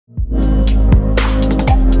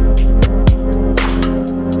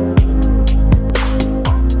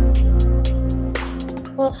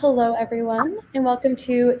Hello, everyone, and welcome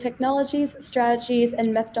to Technologies, Strategies, and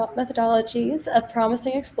Methodologies of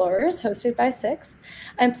Promising Explorers, hosted by Six.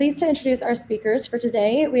 I'm pleased to introduce our speakers for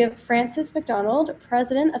today. We have Francis McDonald,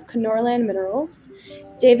 President of Kenorland Minerals,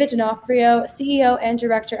 David D'Onofrio, CEO and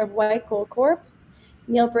Director of White Gold Corp,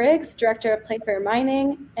 Neil Briggs, Director of Playfair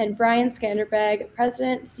Mining, and Brian Skanderbeg,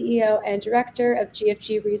 President, CEO, and Director of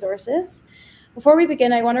GFG Resources. Before we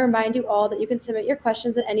begin, I want to remind you all that you can submit your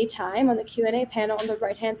questions at any time on the Q&A panel on the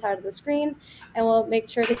right-hand side of the screen, and we'll make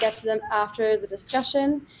sure to get to them after the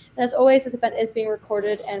discussion. And as always, this event is being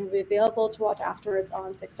recorded and will be available to watch afterwards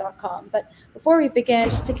on six.com. But before we begin,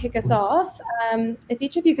 just to kick us off, if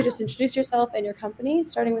each of you could just introduce yourself and your company,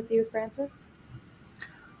 starting with you, Francis.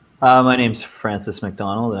 My name's Francis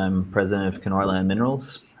McDonald. I'm president of Kenorland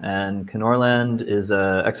Minerals, and Kenorland is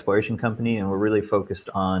an exploration company, and we're really focused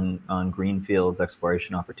on greenfields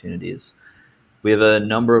exploration opportunities. We have a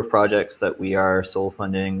number of projects that we are sole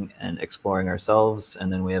funding and exploring ourselves,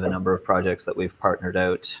 and then we have a number of projects that we've partnered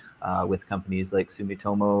out with companies like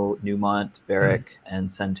Sumitomo, Newmont, Barrick, and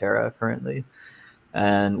Centerra currently.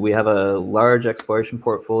 And we have a large exploration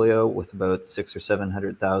portfolio with about 600,000 or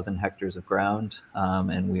 700,000 hectares of ground,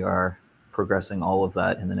 and we are progressing all of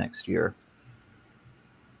that in the next year.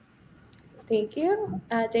 Thank you.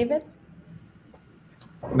 David?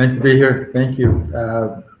 Nice to be here. Thank you.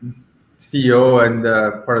 CEO and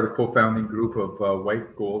part of the co-founding group of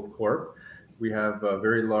White Gold Corp. We have a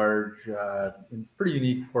very large and pretty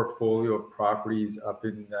unique portfolio of properties up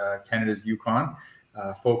in Canada's Yukon.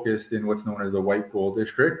 Focused in what's known as the White Gold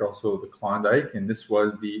District, also the Klondike, and this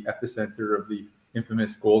was the epicenter of the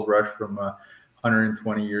infamous gold rush from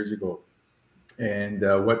 120 years ago. And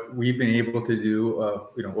what we've been able to do,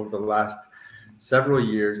 over the last several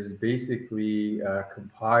years, is basically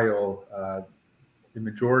compile the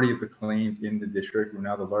majority of the claims in the district. We're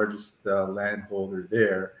now the largest landholder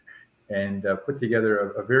there, and put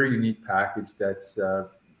together a very unique package that's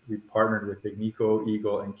we've partnered with Agnico,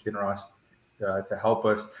 Eagle, and Kinross to help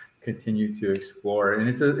us continue to explore. And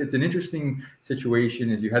it's an interesting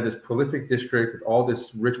situation, as you had this prolific district with all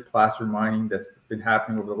this rich placer mining that's been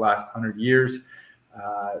happening over the last 100 years,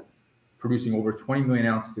 producing over 20 million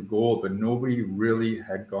ounces of gold, but nobody really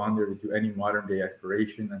had gone there to do any modern day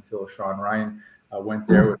exploration until Sean Ryan went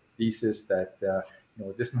there with the thesis that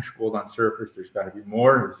with this much gold on surface, there's got to be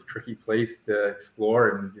more. It was a tricky place to explore,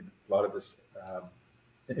 and a lot of this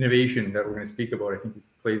innovation that we're going to speak about, I think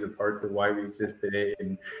this plays a part to why we exist today.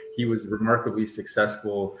 And he was remarkably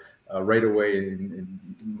successful right away in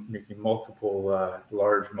making multiple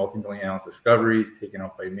large multi-million ounce discoveries taken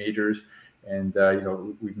out by majors. And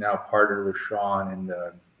we've now partnered with Sean and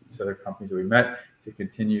these other companies that we met to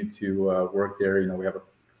continue to work there. We have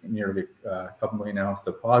nearly a couple million ounce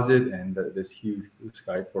deposit and this huge blue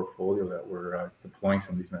sky portfolio that we're deploying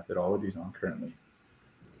some of these methodologies on currently.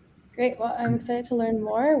 Great. Well, I'm excited to learn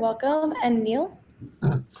more. Welcome. And Neil?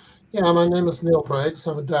 Yeah, my name is Neil Briggs.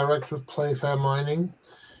 I'm a director of Playfair Mining.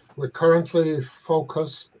 We're currently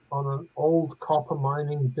focused on an old copper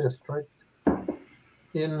mining district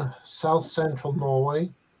in south central Norway,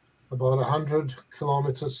 about 100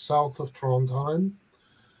 kilometers south of Trondheim.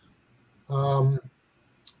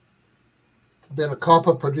 Been a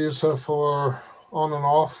copper producer on and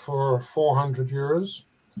off for 400 years.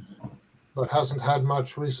 But hasn't had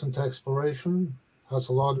much recent exploration, has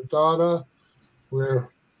a lot of data. We've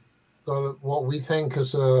got what we think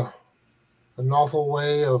is a novel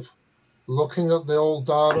way of looking at the old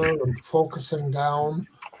data and focusing down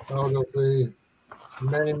out of the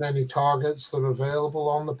many, many targets that are available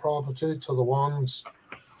on the property to the ones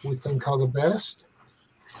we think are the best.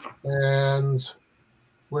 And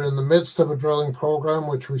we're in the midst of a drilling program,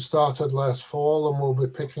 which we started last fall, and we'll be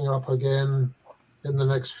picking up again in the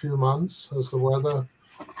next few months as the weather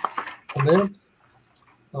permits.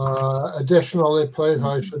 Additionally,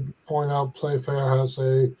 I should point out, Playfair has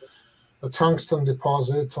a tungsten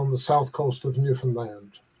deposit on the south coast of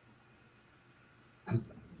Newfoundland.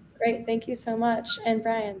 Great, thank you so much. And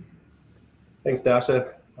Brian? Thanks,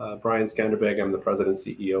 Dasha. Brian Skanderbeg, I'm the president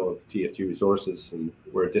and CEO of GFG Resources, and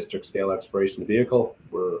we're a district scale exploration vehicle.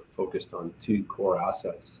 We're focused on two core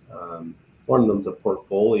assets. One of them is a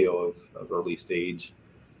portfolio of early stage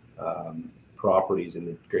properties in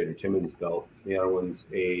the Greater Timmins Belt. The other one's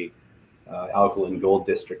a alkaline gold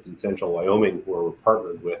district in central Wyoming, where we're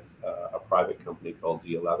partnered with a private company called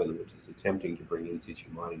G11, which is attempting to bring in situ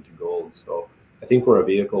mining to gold. So I think we're a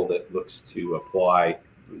vehicle that looks to apply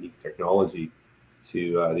unique technology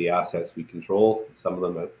to the assets we control, some of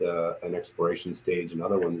them at an exploration stage and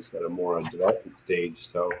other ones at a more development stage.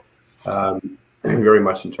 So very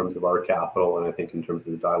much in terms of our capital. And I think in terms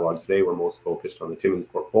of the dialogue today, we're most focused on the Timmins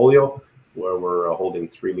portfolio, where we're holding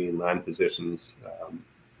 3 main land positions,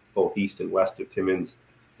 both east and west of Timmins.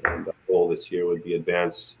 And the goal this year would be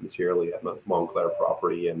advanced materially at Montclair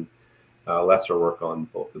property and lesser work on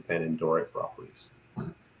both the Penn and Doric properties.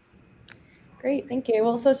 Great, thank you.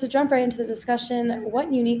 Well, so to jump right into the discussion,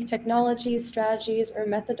 what unique technologies, strategies, or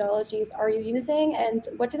methodologies are you using, and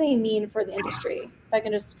what do they mean for the industry? If I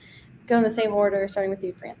can just go in the same order, starting with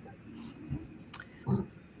you, Francis.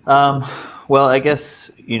 Well, I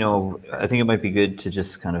guess, I think it might be good to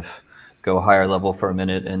just kind of go higher level for a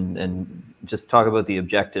minute and just talk about the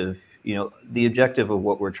objective. The objective of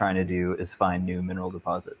what we're trying to do is find new mineral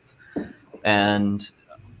deposits. And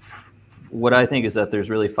what I think is that there's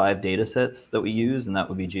really 5 data sets that we use, and that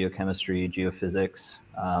would be geochemistry, geophysics,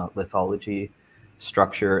 lithology,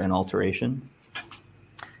 structure, and alteration.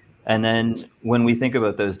 And then when we think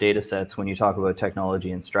about those data sets, when you talk about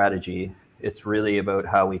technology and strategy, it's really about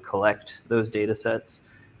how we collect those data sets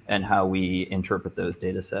and how we interpret those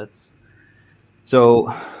data sets.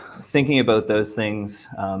 So thinking about those things,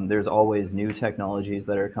 there's always new technologies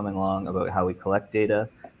that are coming along about how we collect data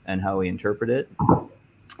and how we interpret it.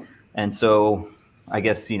 And so I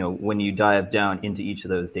guess, when you dive down into each of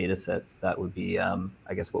those data sets, that would be,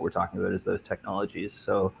 I guess what we're talking about is those technologies.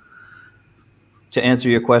 So to answer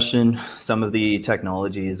your question, some of the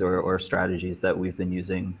technologies or strategies that we've been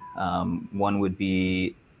using, one would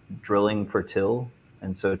be drilling for till.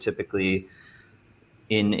 And so typically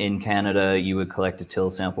in Canada, you would collect a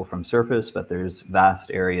till sample from surface, but there's vast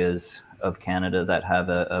areas of Canada that have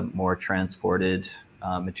a more transported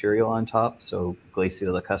material on top, so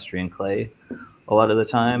glacial lacustrine clay a lot of the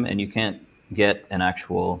time, and you can't get an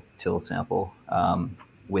actual till sample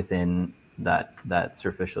within that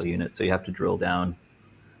superficial unit, so you have to drill down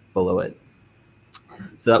below it.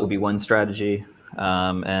 So that would be one strategy,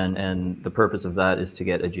 and the purpose of that is to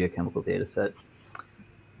get a geochemical data set.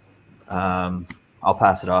 I'll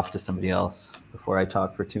pass it off to somebody else before I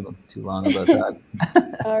talk for too long about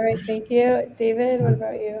that. All right, thank you. David, what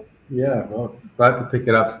about you? Yeah, well, glad to pick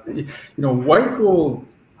it up. White gold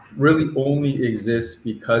really only exists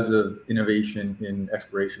because of innovation in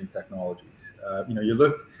exploration technologies. You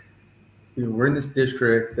look, we're in this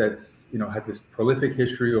district that's, had this prolific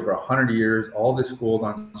history over 100 years, all this gold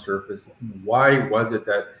on surface. Why was it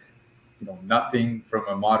that, nothing from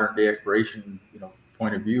a modern day exploration,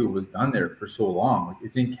 point of view was done there for so long?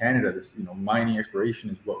 It's in Canada. This, mining exploration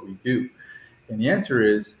is what we do. And the answer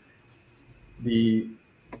is the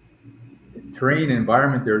terrain and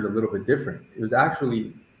environment there is a little bit different. It was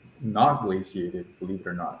actually not glaciated, believe it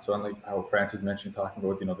or not. So unlike how Francis mentioned, talking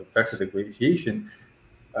about, the effects of the glaciation,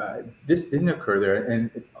 this didn't occur there. And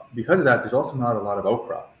because of that, there's also not a lot of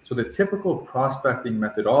outcrop. So the typical prospecting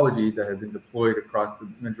methodologies that have been deployed across the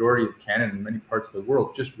majority of Canada and many parts of the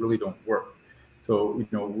world just really don't work. So,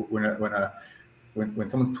 when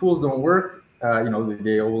someone's tools don't work,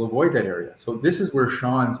 they will avoid that area. So this is where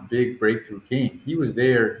Sean's big breakthrough came. He was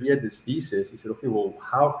there, he had this thesis. He said, okay, well,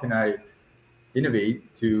 how can I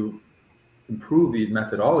innovate to improve these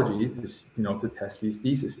methodologies to test these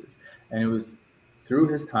theses? And it was through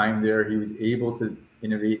his time there, he was able to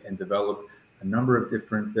innovate and develop a number of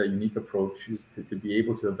different unique approaches to be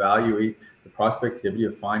able to evaluate the prospectivity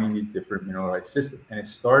of finding these different mineralized systems. And it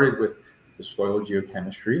started with the soil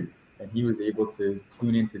geochemistry, and he was able to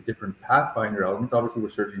tune into different pathfinder elements. Obviously, we're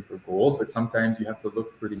searching for gold, but sometimes you have to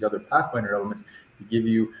look for these other pathfinder elements to give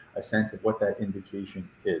you a sense of what that indication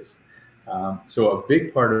is. So a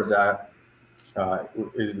big part of that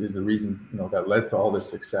is the reason that led to all this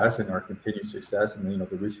success and our continued success, and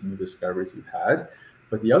the recent new discoveries we've had.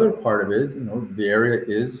 But the other part of it is, the area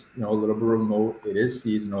is a little bit remote. It is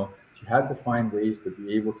seasonal. So you have to find ways to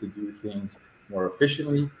be able to do things more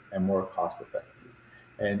efficiently and more cost effectively.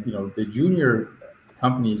 And the junior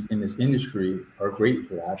companies in this industry are great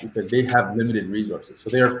for that because they have limited resources. So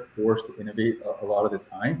they are forced to innovate a lot of the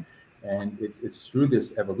time. And it's through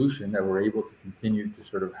this evolution that we're able to continue to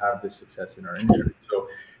sort of have this success in our industry. So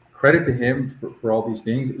credit to him for all these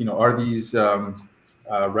things. Are these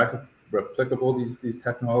replicable, these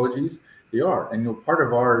technologies? They are. And part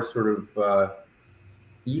of our sort of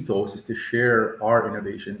ethos is to share our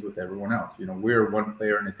innovations with everyone else. We're one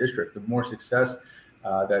player in a district. The more success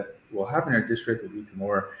that will happen in our district will lead to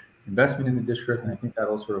more investment in the district, and I think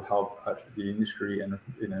that'll sort of help the industry and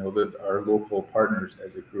our local partners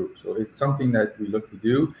as a group. So it's something that we look to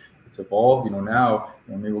do. It's evolved. Now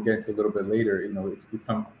maybe we'll get into a little bit later. It's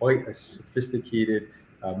become quite a sophisticated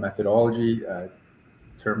methodology.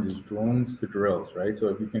 term is drones to drills, right? So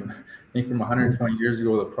if you can think from 120 years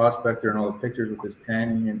ago, the prospector and all the pictures with his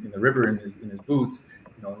panning in the river in his boots,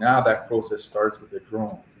 now that process starts with a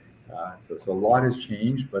drone. So a lot has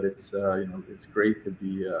changed, but it's it's great to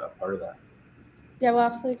be a part of that. Yeah, we'll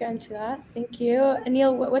absolutely get into that. Thank you. And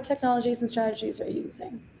Neil, what technologies and strategies are you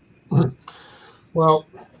using? Well,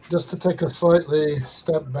 just to take a slightly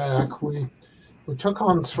step back, we took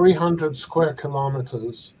on 300 square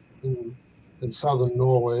kilometers in southern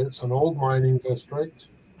Norway. It's an old mining district.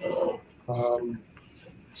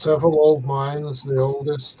 Several old mines. The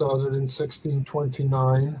oldest started in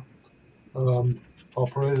 1629,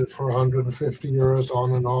 operated for 150 years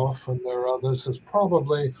on and off, and there are others. There's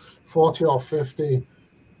probably 40 or 50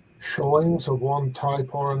 showings of one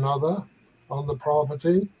type or another on the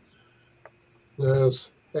property.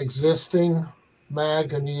 There's existing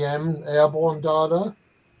MAG and EM airborne data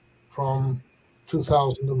from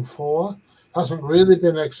 2004. Hasn't really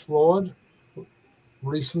been explored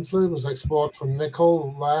recently. It was explored for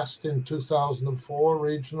nickel last in 2004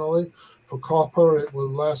 regionally. For copper, it was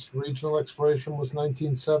last regional exploration was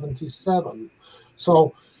 1977.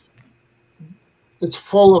 So it's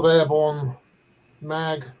full of airborne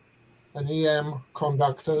MAG and EM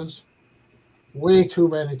conductors, way too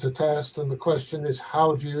many to test. And the question is,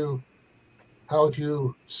 how do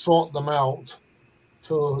you sort them out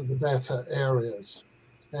to the better areas?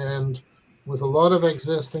 And with a lot of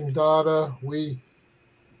existing data, we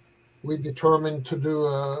determined to do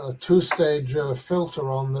a two-stage filter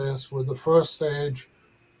on this, with the first stage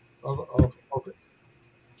of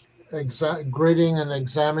gridding and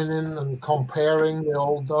examining and comparing the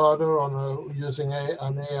old data using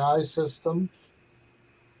an AI system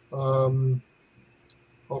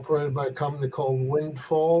operated by a company called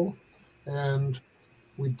Windfall. And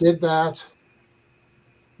we did that.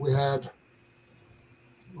 We had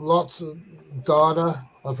lots of data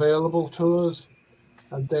available to us,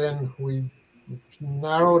 and then we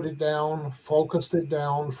narrowed it down, focused it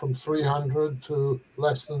down from 300 to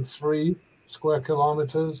less than 3 square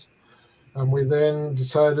kilometers. And we then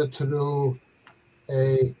decided to do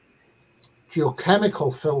a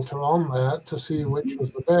geochemical filter on that to see which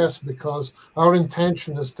was the best, because our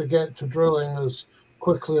intention is to get to drilling as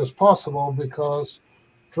quickly as possible, because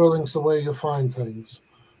drilling's the way you find things.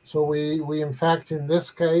 So we in fact, in this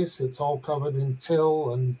case, it's all covered in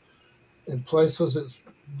till, and in places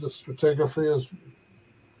the stratigraphy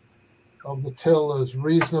of the till is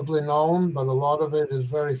reasonably known, but a lot of it is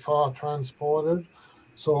very far transported.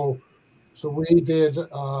 So we did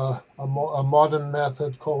a modern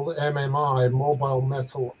method called MMI, mobile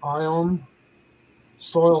metal ion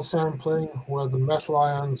soil sampling, where the metal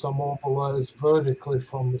ions are mobilized vertically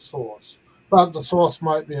from the source. But the source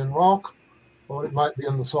might be in rock, or it might be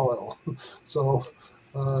in the soil. So,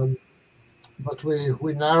 but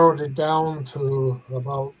we narrowed it down to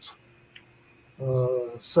about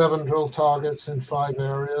 7 drill targets in 5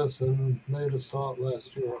 areas, and made a start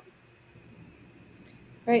last year.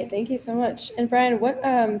 Great, thank you so much. And Brian, what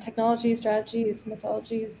technologies, strategies,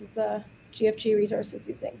 methodologies is GFG Resources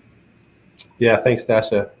using? Yeah, thanks,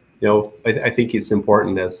 Dasha. I think it's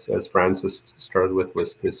important, as Francis started with,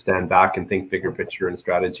 was to stand back and think bigger picture and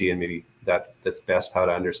strategy, and maybe that's best how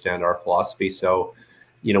to understand our philosophy. So,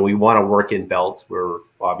 we want to work in belts where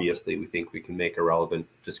obviously we think we can make a relevant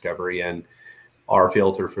discovery, and our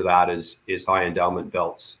filter for that is high endowment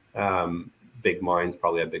belts. Big mines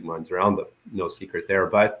probably have big mines around, but no secret there.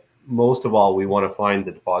 But most of all, we want to find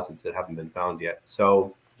the deposits that haven't been found yet.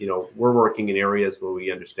 So, we're working in areas where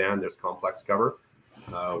we understand there's complex cover,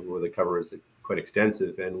 where the cover is quite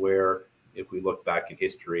extensive, and where, if we look back at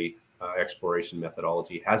history, exploration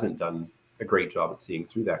methodology hasn't done a great job at seeing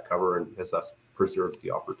through that cover, and has thus preserved the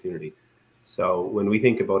opportunity. So when we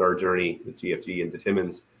think about our journey with GFG into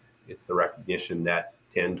Timmins, it's the recognition that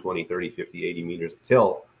 10, 20, 30, 50, 80 meters of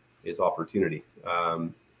till is opportunity.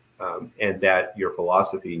 And that your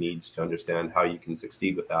philosophy needs to understand how you can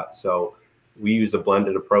succeed with that. So we use a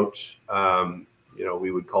blended approach.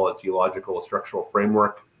 We would call it geological structural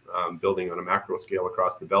framework, building on a macro scale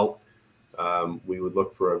across the belt. We would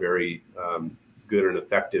look for a very good and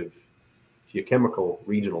effective geochemical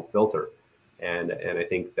regional filter. And I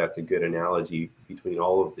think that's a good analogy between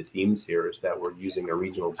all of the teams here, is that we're using a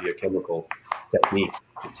regional geochemical technique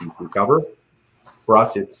to see through cover. For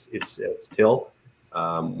us, it's till.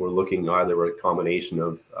 We're looking either at a combination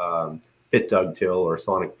of pit dug till or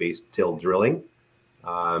sonic based till drilling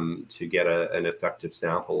to get an effective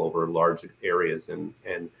sample over large areas. And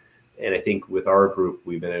I think with our group,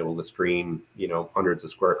 we've been able to screen hundreds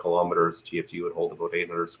of square kilometers. GFG would hold about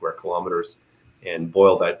 800 square kilometers, and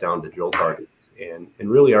boil that down to drill targets. And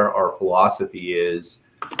really our philosophy is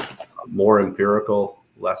more empirical,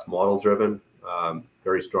 less model driven,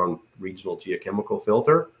 very strong regional geochemical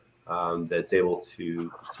filter that's able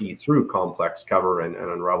to see through complex cover and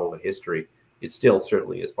unravel the history. It still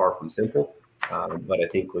certainly is far from simple, but I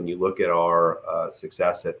think when you look at our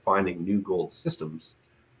success at finding new gold systems,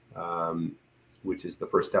 which is the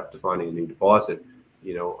first step to finding a new deposit,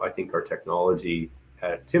 I think our technology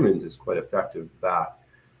at Timmins is quite effective at that.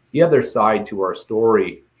 The other side to our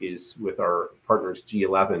story is with our partners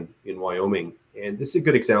G11 in Wyoming. And this is a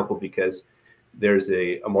good example because there's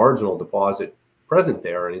a marginal deposit present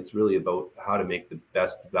there, and it's really about how to make the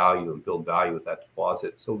best value and build value with that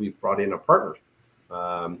deposit. So we've brought in a partner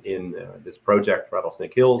in this project,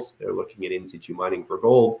 Rattlesnake Hills. They're looking at in situ mining for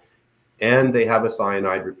gold, and they have a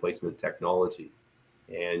cyanide replacement technology.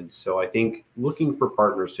 And so I think looking for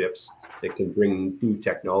partnerships that can bring new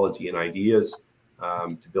technology and ideas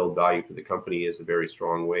to build value for the company is a very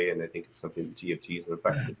strong way. And I think it's something that GFT is an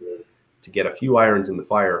effective way to get a few irons in the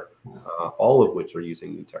fire, all of which are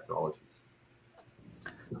using new technologies.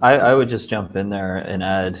 I would just jump in there and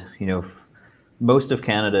add, most of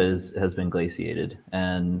Canada has been glaciated,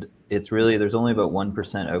 and it's really, there's only about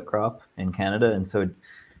 1% outcrop in Canada. And so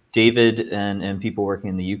David and people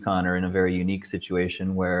working in the Yukon are in a very unique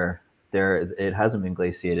situation where it hasn't been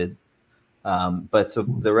glaciated. But so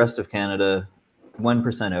the rest of Canada,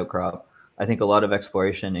 1% outcrop. I think a lot of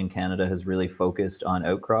exploration in Canada has really focused on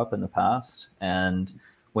outcrop in the past. And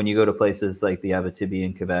when you go to places like the Abitibi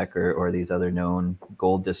in Quebec or these other known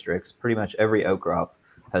gold districts, pretty much every outcrop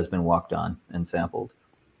has been walked on and sampled.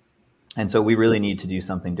 And so we really need to do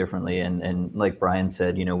something differently. And like Brian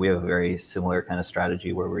said, we have a very similar kind of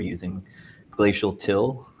strategy where we're using glacial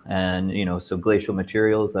till and, so glacial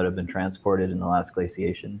materials that have been transported in the last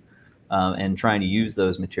glaciation, and trying to use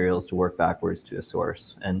those materials to work backwards to a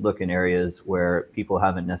source and look in areas where people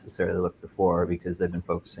haven't necessarily looked before because they've been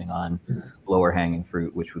focusing on lower hanging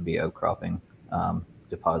fruit, which would be outcropping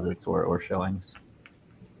deposits or showings.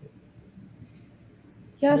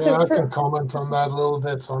 Yeah, I can comment on that a little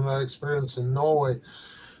bit on our experience in Norway.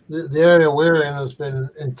 The area we're in has been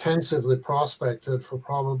intensively prospected for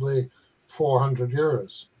probably 400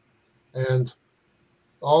 years. And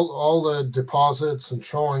all the deposits and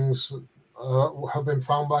showings have been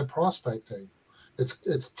found by prospecting.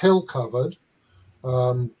 It's till covered,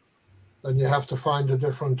 and you have to find a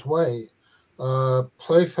different way.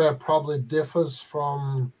 Playfair probably differs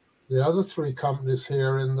from the other three companies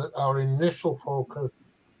here in that our initial focus,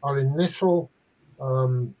 our initial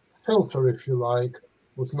filter, if you like,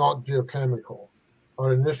 was not geochemical.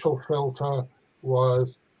 Our initial filter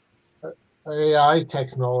was AI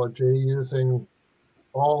technology using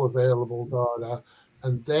all available data,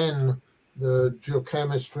 and then the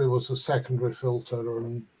geochemistry was a secondary filter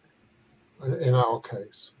in our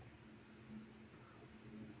case.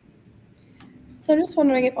 So I'm just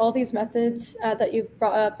wondering if all these methods that you've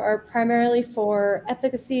brought up are primarily for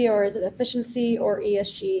efficacy, or is it efficiency or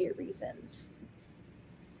ESG reasons?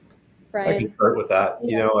 Brian? I can start with that.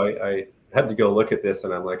 Yeah. I had to go look at this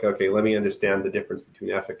and I'm like, okay, let me understand the difference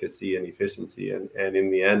between efficacy and efficiency. And in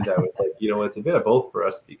the end, I was like, it's a bit of both for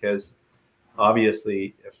us, because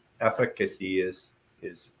obviously efficacy is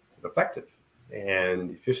effective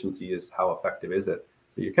and efficiency is how effective is it.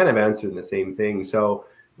 So you're kind of answering the same thing. So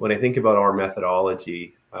when I think about our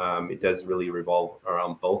methodology, it does really revolve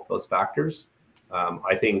around both those factors.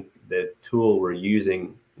 I think the tool we're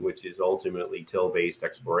using, which is ultimately till-based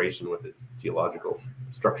exploration with a geological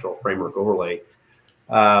structural framework overlay,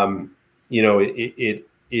 it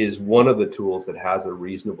is one of the tools that has a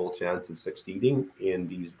reasonable chance of succeeding in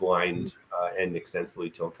these blind and extensively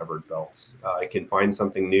till-covered belts. It can find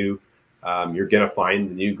something new. You're going to find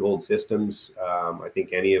the new gold systems. I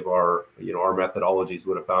think any of our, our methodologies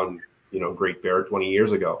would have found, Great Bear 20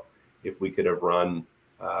 years ago if we could have run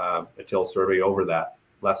a till survey over that,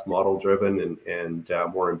 less model driven and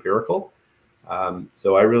more empirical.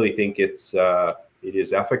 So I really think it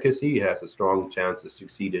is efficacy. It has a strong chance of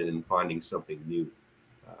succeeding in finding something new.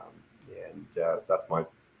 And that's my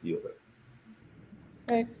view of it.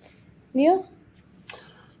 Right. Neil?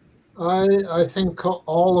 I think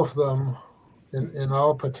all of them, in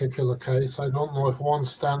our particular case, I don't know if one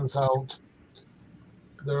stands out.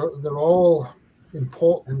 They're all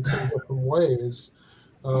important in different ways.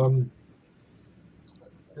 In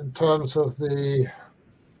terms of the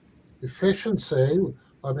efficiency,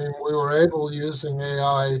 I mean, we were able, using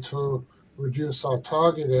AI, to reduce our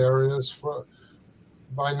target areas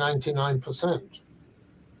by 99%.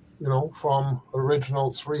 From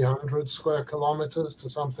original 300 square kilometers to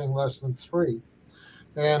something less than 3.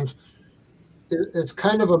 And it's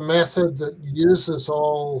kind of a method that uses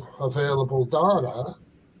all available data,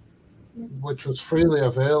 which was freely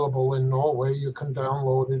available in Norway. You can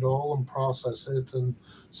download it all and process it and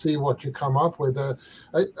see what you come up with.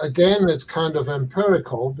 Again, it's kind of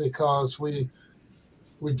empirical because we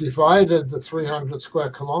divided the 300 square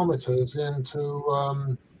kilometers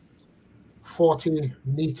into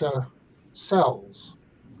 40-meter cells,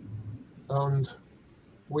 and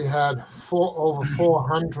we had over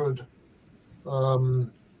 400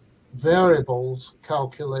 variables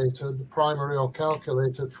calculated, primary or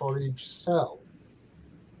calculated for each cell.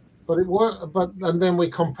 But it worked. And then we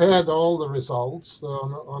compared all the results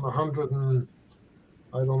on 100 and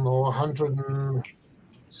I don't know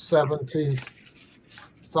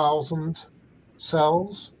 170,000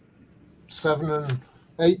 cells, 7 and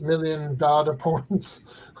 8 million data points,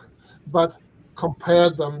 but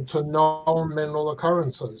compared them to known mineral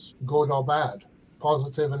occurrences, good or bad,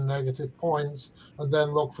 positive and negative points, and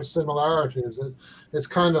then look for similarities. It's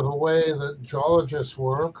kind of a way that geologists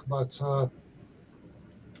work, but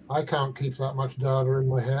I can't keep that much data in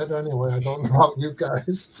my head anyway. I don't know about you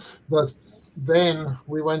guys, but then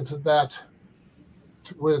we went to that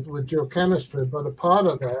with geochemistry. But a part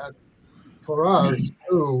of that for us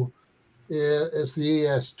too is the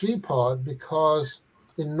ESG part, because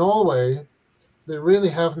in Norway they really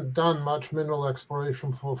haven't done much mineral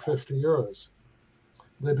exploration for 50 years.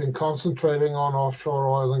 They've been concentrating on offshore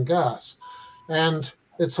oil and gas, and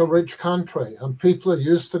it's a rich country, and people are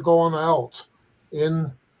used to going out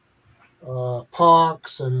in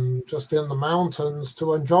parks and just in the mountains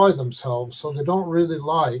to enjoy themselves. So they don't really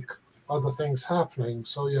like other things happening.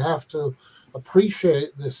 So you have to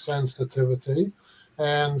appreciate this sensitivity.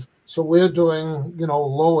 And so we're doing,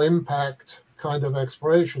 low impact kind of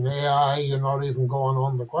exploration. AI, you're not even going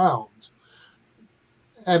on the ground.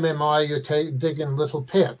 MMI, you digging little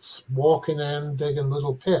pits, walking in, digging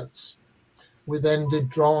little pits. We then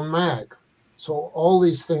did drone mag. So all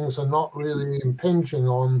these things are not really impinging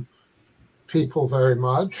on people very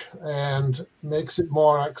much and makes it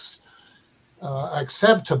more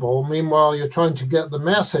acceptable. Meanwhile, you're trying to get the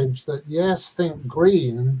message that, yes, think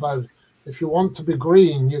green, but if you want to be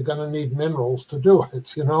green, you're going to need minerals to do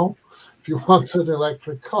it, If you want an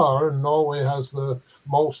electric car, and Norway has the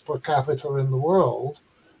most per capita in the world,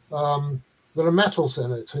 there are metals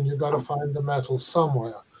in it, and you've got to find the metals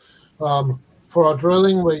somewhere. For our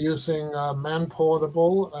drilling, we're using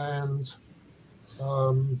man-portable and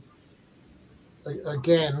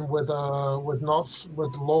again with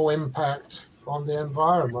low impact on the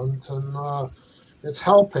environment, and it's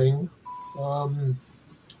helping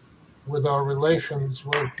with our relations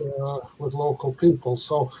with local people.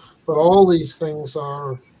 So, but all these things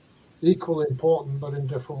are equally important, but in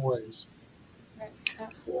different ways. Right.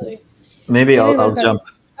 Absolutely. Maybe I'll jump.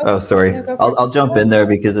 Oh, sorry. No, I'll jump in there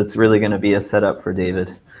because it's really going to be a setup for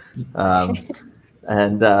David.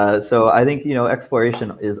 And so I think,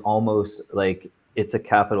 exploration is almost like it's a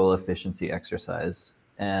capital efficiency exercise.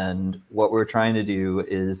 And what we're trying to do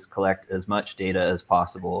is collect as much data as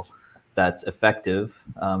possible that's effective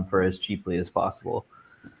for as cheaply as possible.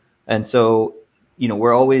 And so,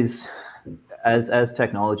 we're always, as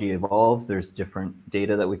technology evolves, there's different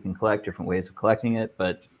data that we can collect, different ways of collecting it.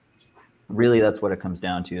 But really, that's what it comes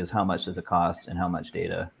down to, is how much does it cost and how much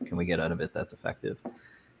data can we get out of it that's effective.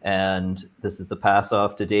 And this is the pass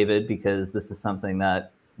off to David, because this is something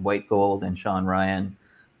that White Gold and Sean Ryan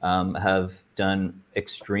have done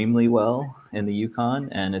extremely well in the Yukon.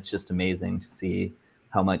 And it's just amazing to see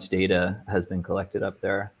how much data has been collected up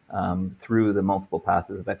there through the multiple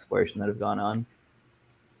passes of exploration that have gone on.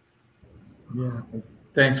 Yeah,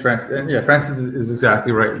 thanks, Francis. And yeah, Francis is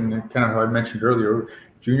exactly right. And kind of how I mentioned earlier,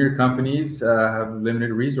 junior companies have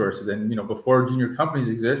limited resources, and before junior companies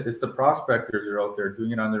exist, it's the prospectors that are out there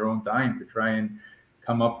doing it on their own dime to try and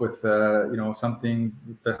come up with something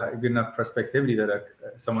with good enough prospectivity that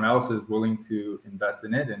someone else is willing to invest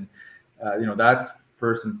in it. And that's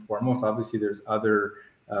first and foremost. Obviously, there's other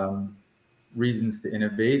reasons to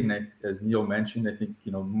innovate, and as Neil mentioned, I think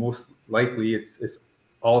most likely it's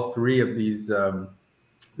all three of these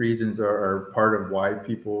reasons are part of why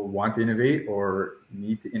people want to innovate or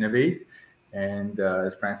need to innovate. And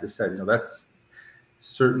as Francis said, that's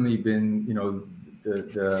certainly been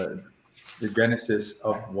the genesis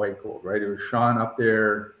of White Gold, right? It was Sean up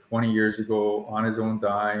there 20 years ago on his own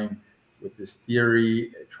dime with this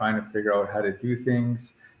theory, trying to figure out how to do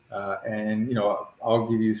things. And I'll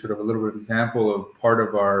give you sort of a little bit of example of part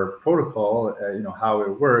of our protocol, how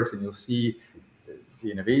it works, and you'll see the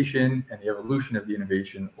innovation and the evolution of the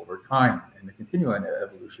innovation over time, and the continual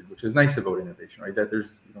evolution, which is nice about innovation, right? That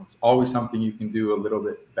there's always something you can do a little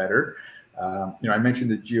bit better. I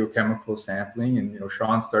mentioned the geochemical sampling, and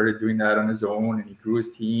Sean started doing that on his own, and he grew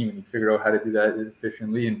his team, and he figured out how to do that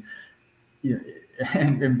efficiently.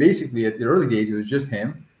 And basically, at the early days, it was just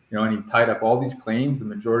him, and he tied up all these claims, the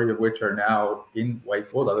majority of which are now in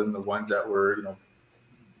white gold, other than the ones that were,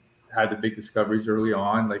 had the big discoveries early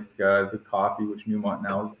on, like the coffee, which Newmont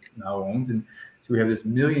now owns. And so we have this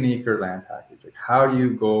 1 million acre land package. Like, how do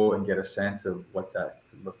you go and get a sense of what that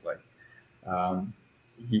could look like?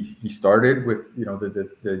 He started with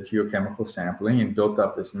the geochemical sampling and built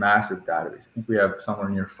up this massive database. I think we have somewhere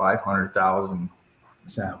near 500,000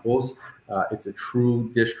 samples. It's a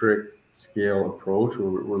true district scale approach where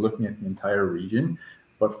we're looking at the entire region.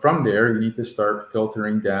 But from there, you need to start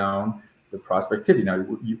filtering down the prospectivity. Now,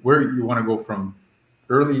 where you want to go from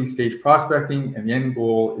early stage prospecting, and the end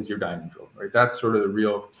goal is your diamond drill, right? That's sort of the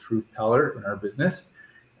real truth teller in our business.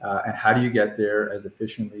 And how do you get there as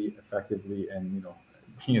efficiently, effectively, and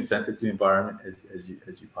being as sensitive to the environment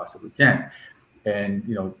as you possibly can? And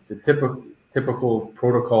the typical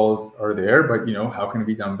protocols are there, but how can it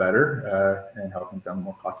be done better, and how can it be done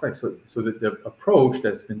more cost effective? So the approach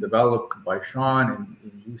that's been developed by Sean and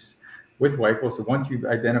in use with White Gold. So once you've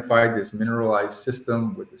identified this mineralized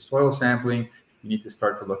system with the soil sampling, you need to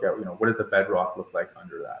start to look at what does the bedrock look like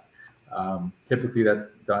under that. Typically, that's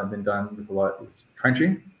been done with a lot of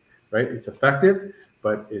trenching, right? It's effective,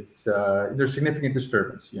 but it's there's significant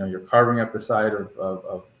disturbance. You're carving up the side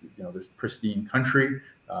of this pristine country.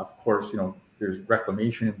 Of course, there's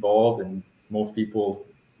reclamation involved, and most people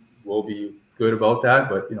will be good about that.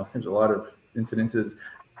 But there's a lot of incidences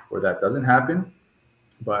where that doesn't happen.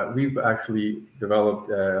 But we've actually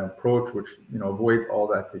developed an approach which avoids all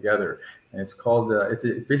that together, and it's called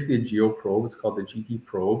it's basically a geoprobe. It's called the GT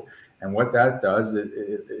probe, and what that does,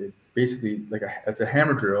 it's basically like it's a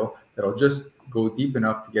hammer drill that'll just go deep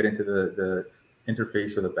enough to get into the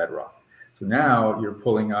interface of the bedrock. So now you're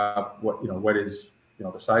pulling up what is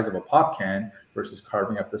the size of a pop can versus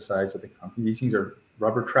carving up the size of the concrete. These things are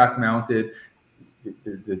rubber track mounted.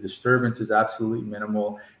 The disturbance is absolutely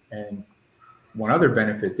minimal, and one other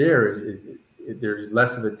benefit there is there's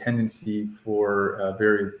less of a tendency for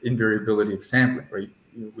invariability of sampling, right?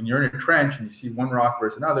 When you're in a trench and you see one rock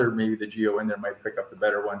versus another, maybe the geo in there might pick up the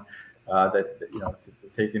better one to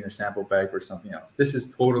take in a sample bag or something else. This is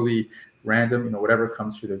totally random. Whatever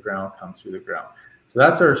comes through the ground comes through the ground. So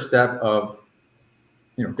that's our step of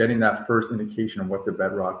getting that first indication of what the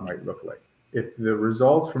bedrock might look like. If the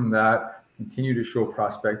results from that continue to show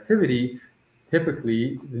prospectivity,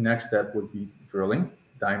 typically the next step would be drilling.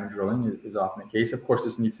 Diamond drilling is often the case. Of course,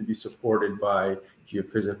 this needs to be supported by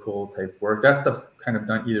geophysical type work. That stuff's kind of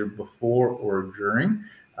done either before or during.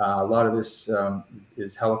 A lot of this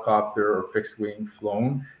is helicopter or fixed wing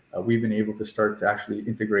flown. We've been able to start to actually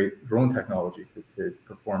integrate drone technology to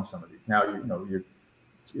perform some of these. Now, you're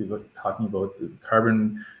talking about the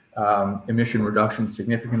carbon emission reduction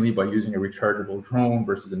significantly by using a rechargeable drone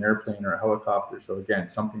versus an airplane or a helicopter. So again,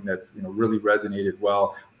 something that's really resonated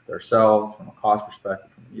well with ourselves from a cost perspective,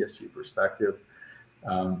 from an ESG perspective.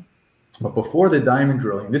 But before the diamond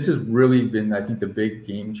drilling, this has really been, I think, the big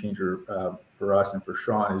game changer for us and for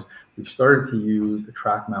Sean, is we've started to use a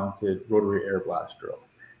track-mounted rotary air blast drill.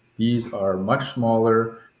 These are much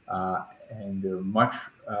smaller and they're much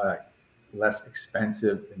less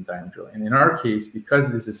expensive than diamond drilling. And in our case, because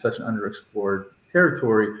this is such an underexplored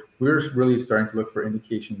territory, we're really starting to look for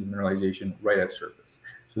indications of mineralization right at surface.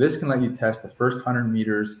 So this can let you test the first 100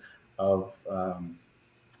 meters of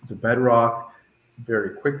the bedrock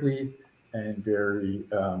very quickly and very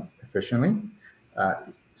efficiently.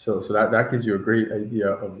 So that gives you a great idea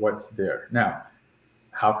of what's there. Now,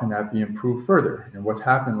 how can that be improved further? And what's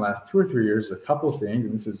happened in the last 2 or 3 years is a couple of things,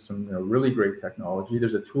 and this is some really great technology.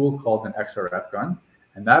 There's a tool called an XRF gun,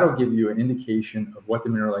 and that'll give you an indication of what the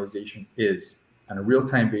mineralization is on a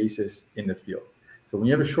real-time basis in the field. So when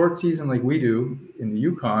you have a short season like we do in the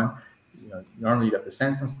Yukon, normally you have to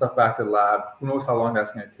send some stuff back to the lab. Who knows how long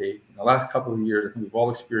that's going to take? In the last couple of years, I think we've all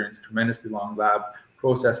experienced tremendously long lab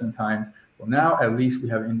processing time. Well, now at least we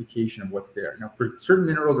have an indication of what's there. Now, for certain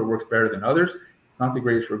minerals, it works better than others. Not the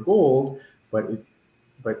greatest for gold, but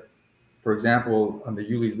for example, on the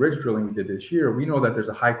Yuli's Ridge drilling we did this year, we know that there's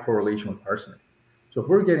a high correlation with arsenic. So if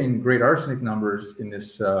we're getting great arsenic numbers in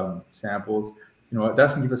this samples,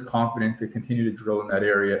 that's going to give us confidence to continue to drill in that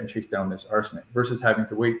area and chase down this arsenic versus having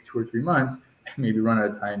to wait 2 or 3 months and maybe run out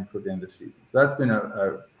of time towards the end of the season. So that's been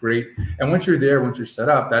a great, and once you're there, once you're set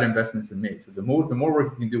up, that investment's been made. So the more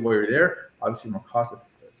work you can do while you're there, obviously from a cost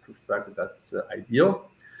perspective, that's ideal.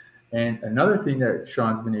 And another thing that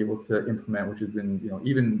Sean's been able to implement, which has been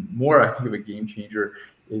even more, I think, of a game changer,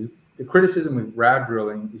 is the criticism with grab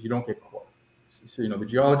drilling is you don't get core. So, the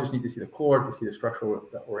geologists need to see the core, to see the structural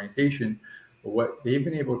orientation. But what they've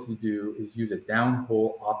been able to do is use a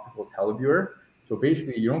downhole optical televiewer. So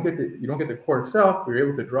basically, you don't get the core itself. You're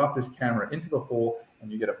able to drop this camera into the hole,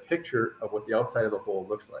 and you get a picture of what the outside of the hole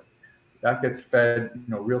looks like. That gets fed,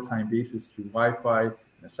 real-time basis through Wi-Fi and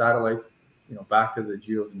the satellites, back to the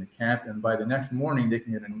geos in the camp. And by the next morning, they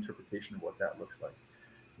can get an interpretation of what that looks like.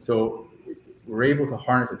 So we're able to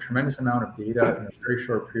harness a tremendous amount of data in a very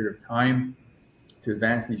short period of time to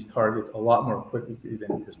advance these targets a lot more quickly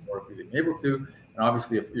than historically been able to. And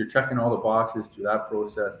obviously, if you're checking all the boxes through that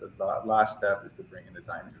process, the last step is to bring in the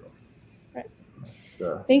diamond drills. Right.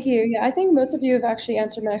 Thank you. Yeah, I think most of you have actually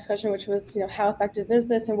answered my next question, which was, how effective is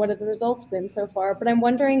this and what have the results been so far? But I'm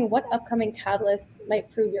wondering what upcoming catalysts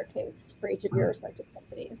might prove your case for each of your respective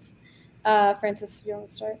companies. Francis, do you want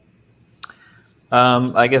to start?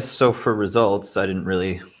 I guess so. For results, I didn't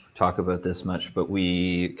really talk about this much, but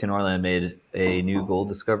Kenorland made a new gold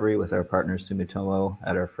discovery with our partner Sumitomo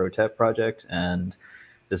at our Frotep project, and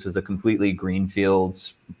this was a completely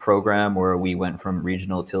greenfields program where we went from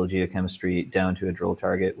regional till geochemistry down to a drill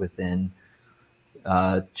target within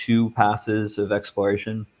 2 passes of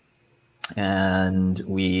exploration, and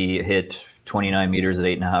we hit 29 meters at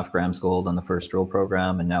 8.5 grams gold on the first drill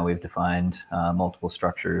program, and now we've defined multiple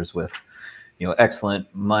structures with excellent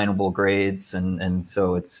mineable grades, and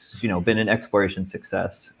so it's been an exploration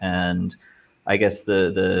success. And I guess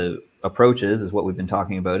the approach is what we've been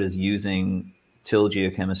talking about, is using till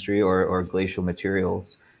geochemistry or glacial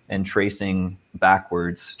materials and tracing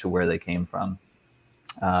backwards to where they came from.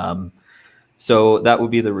 So that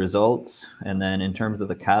would be the results. And then in terms of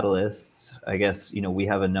the catalysts, I guess, we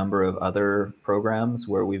have a number of other programs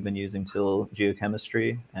where we've been using till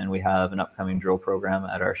geochemistry, and we have an upcoming drill program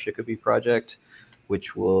at our Shikabee project,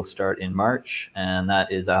 which will start in March. And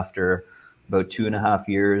that is after about 2.5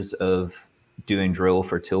 years of doing drill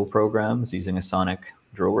for till programs using a sonic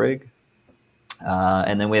drill rig.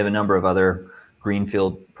 And then we have a number of other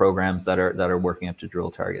greenfield programs that are working up to drill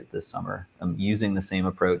target this summer, using the same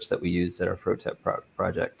approach that we used at our Frotep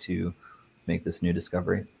project to make this new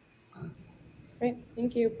discovery. Great,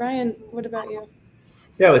 thank you. Brian, what about you?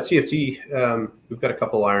 Yeah, with CFT, we've got a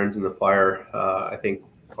couple irons in the fire. I think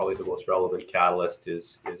probably the most relevant catalyst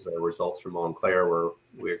is our results from Montclair, where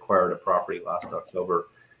we acquired a property last October.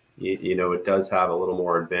 It does have a little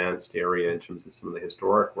more advanced area in terms of some of the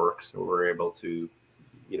historic work, so we're able to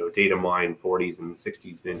data mine 40s and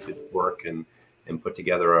 60s vintage work and put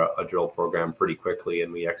together a drill program pretty quickly,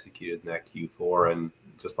 and we executed in that Q4. And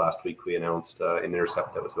just last week we announced an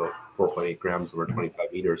intercept that was about 4.8 grams over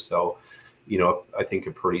 25 meters. So, I think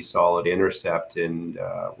a pretty solid intercept, and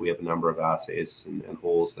we have a number of assays and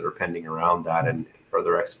holes that are pending around that, and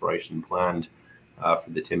further exploration planned for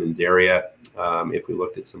the Timmins area. If we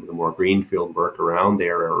looked at some of the more greenfield work around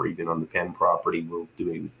there, or even on the Penn property, we're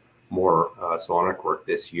doing more sonic work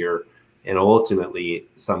this year. And ultimately,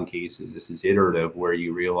 some cases, this is iterative, where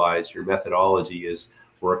you realize your methodology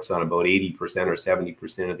works on about 80% or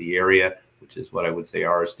 70% of the area, which is what I would say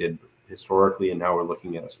ours did historically. And now we're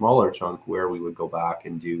looking at a smaller chunk where we would go back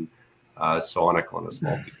and do sonic on a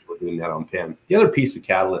small piece. We're doing that on Penn. The other piece of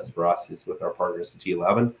catalyst for us is with our partners at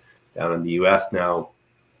G11 down in the US now.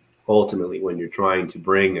 Ultimately, when you're trying to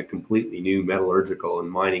bring a completely new metallurgical and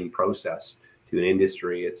mining process to an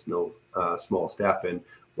industry, it's no small step. And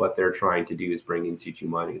what they're trying to do is bring in situ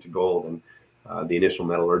mining to gold. And the initial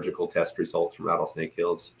metallurgical test results from Rattlesnake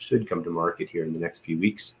Hills should come to market here in the next few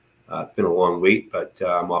weeks. It's been a long wait, but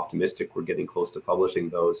I'm optimistic we're getting close to publishing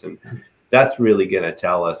those. And that's really going to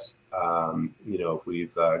tell us, if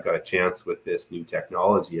we've got a chance with this new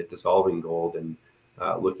technology at dissolving gold and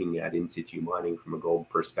looking at in situ mining from a gold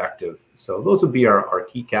perspective. So those would be our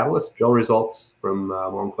key catalysts: drill results from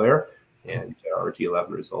Montclair and our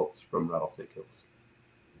G11 results from Rattlesnake Hills.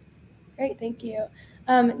 Great, thank you.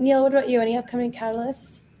 Neil, what about you? Any upcoming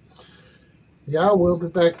catalysts? Yeah, we'll be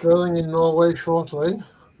back drilling in Norway shortly.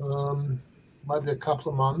 Might be a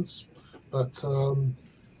couple of months, but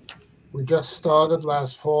we just started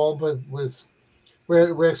last fall. But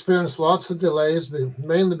we experienced lots of delays,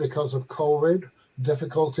 mainly because of COVID,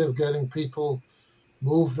 difficulty of getting people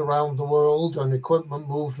moved around the world and equipment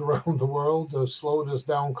moved around the world. Slowed us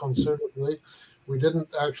down considerably. We didn't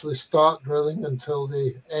actually start drilling until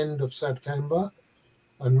the end of September,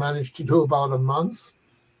 and managed to do about a month.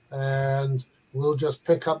 And we'll just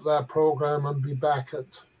pick up that program and be back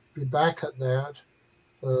at that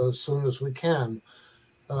as soon as we can.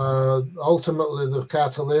 Ultimately, the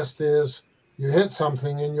catalyst is you hit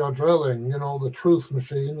something in your drilling, the truth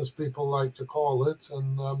machine, as people like to call it,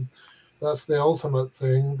 and that's the ultimate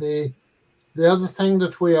thing. The other thing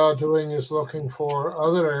that we are doing is looking for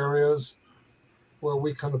other areas where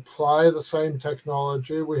we can apply the same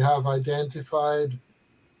technology. We have identified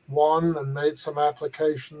one and made some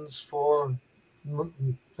applications for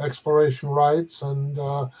exploration rights, and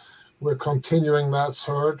we're continuing that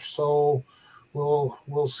search. So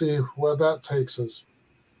we'll see where that takes us.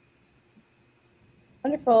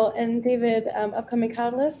 Wonderful. And David, upcoming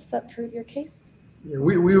catalysts that prove your case? Yeah,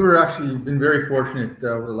 we were actually been very fortunate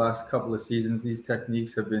over the last couple of seasons. These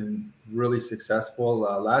techniques have been really successful.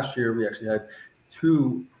 Last year, we actually had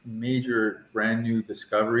 2 major brand new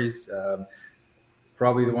discoveries.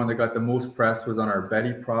 Probably the one that got the most press was on our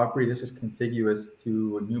Betty property. This is contiguous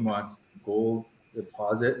to Newmont's gold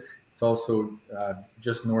deposit. It's also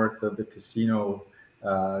just north of the Casino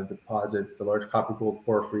deposit, the large copper gold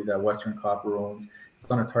porphyry that Western Copper owns. It's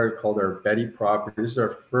on a target called our Betty property. This is our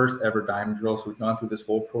first ever diamond drill, so we've gone through this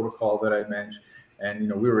whole protocol that I mentioned,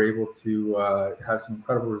 and we were able to have some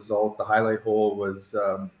incredible results. The highlight hole was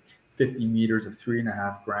 50 meters of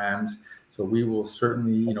 3.5 grams. So we will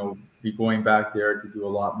certainly, be going back there to do a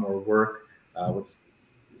lot more work. What's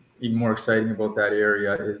even more exciting about that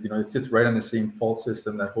area is, it sits right on the same fault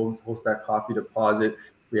system that hosts that coffee deposit.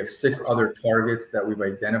 We have 6 other targets that we've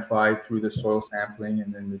identified through the soil sampling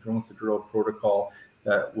and then the drones to drill protocol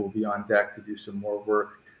that will be on deck to do some more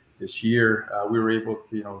work this year. We were able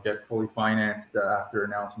to, get fully financed after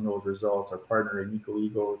announcing those results. Our partner, Nico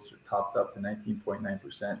Ego, is topped up to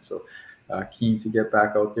 19.9%. So keen to get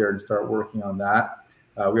back out there and start working on that.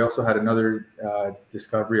 We also had another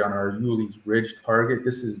discovery on our Yuli's Ridge target.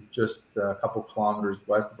 This is just a couple kilometers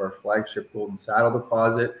west of our flagship Golden Saddle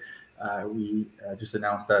deposit. We just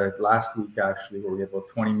announced that last week, actually, where we have about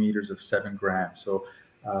 20 meters of 7 grams. So,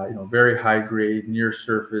 very high grade, near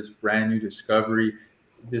surface, brand new discovery.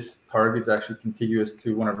 This target is actually contiguous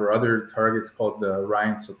to one of our other targets called the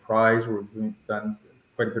Ryan Surprise, where we've done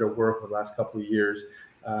quite a bit of work over the last couple of years.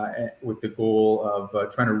 With the goal of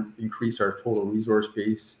trying to increase our total resource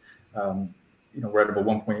base. We're at about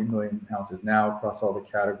 1.8 million ounces now across all the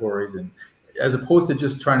categories. And as opposed to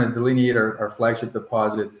just trying to delineate our flagship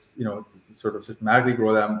deposits, to sort of systematically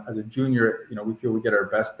grow them as a junior, we feel we get our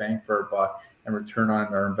best bang for our buck and return on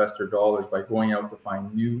our investor dollars by going out to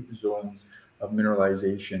find new zones of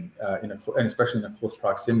mineralization, and especially in a close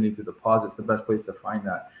proximity to deposits, the best place to find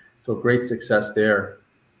that. So great success there.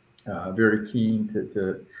 Very keen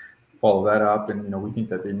to follow that up, and we think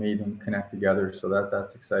that they may even connect together, so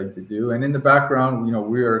that's exciting to do. And in the background,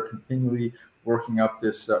 we are continually working up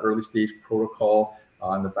this early stage protocol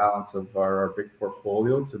on the balance of our big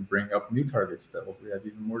portfolio to bring up new targets that hopefully have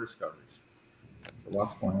even more discoveries. So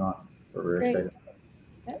lots going on. We're very excited.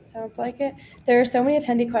 Yep, sounds like it. There are so many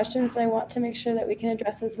attendee questions, and I want to make sure that we can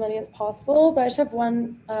address as many as possible, but I just have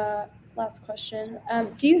one last question.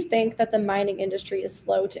 Do you think that the mining industry is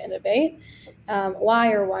slow to innovate?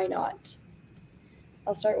 Why or why not?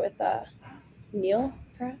 I'll start with Neil,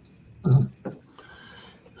 perhaps.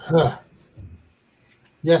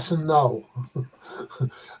 Yes and no.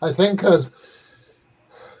 I think there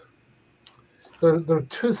are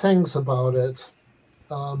 2 things about it.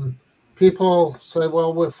 People say,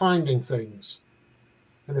 well, we're finding things,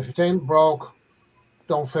 and if it ain't broke,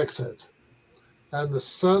 don't fix it. And there's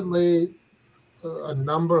certainly a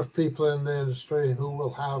number of people in the industry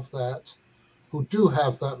who do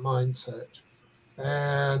have that mindset.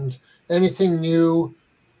 And anything new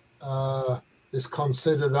is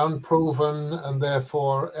considered unproven and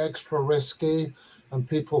therefore extra risky. And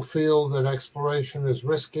people feel that exploration is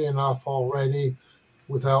risky enough already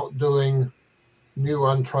without doing new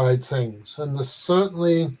untried things. And there's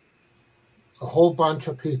certainly a whole bunch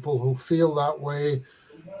of people who feel that way,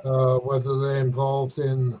 whether they're involved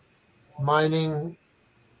in mining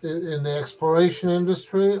in the exploration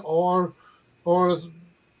industry or as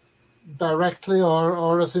directly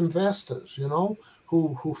or as investors,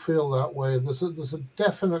 who feel that way. There's a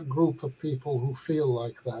definite group of people who feel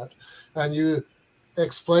like that. And you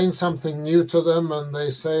explain something new to them and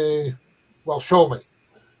they say, well, show me,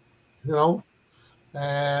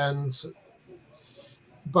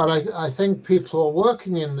 But I think people are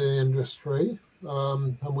working in the industry,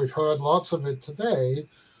 and we've heard lots of it today,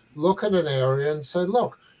 look at an area and say,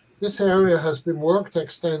 look, this area has been worked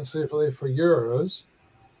extensively for years.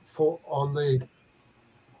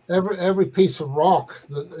 Every piece of rock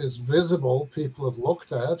that is visible, people have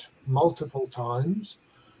looked at multiple times.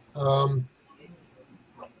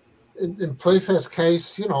 In Playfair's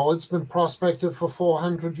case, it's been prospected for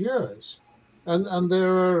 400 years. And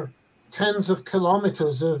there are tens of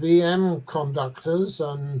kilometers of EM conductors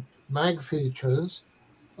and mag features.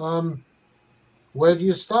 Where do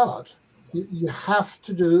you start? You have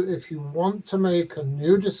to do, if you want to make a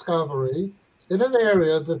new discovery in an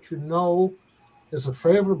area that you know is a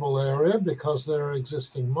favorable area because there are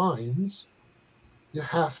existing mines, you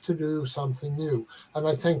have to do something new. And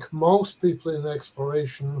I think most people in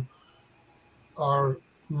exploration are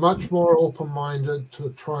much more open-minded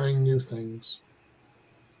to trying new things.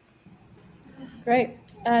 Great.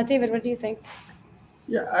 David, what do you think?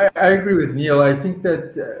 Yeah, I agree with Neil. I think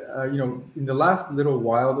that, in the last little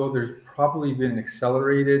while, though, there's probably been an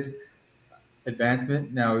accelerated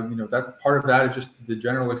advancement. Now, that's part of that is just the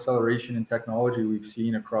general acceleration in technology we've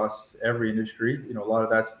seen across every industry. A lot of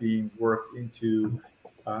that's being worked into,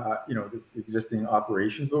 the existing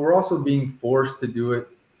operations, but we're also being forced to do it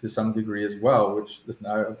to some degree as well, which, listen,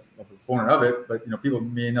 I'm a proponent of it, but, people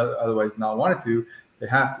may not otherwise not want it to, they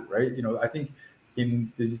have to, right? I think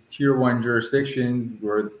in these tier one jurisdictions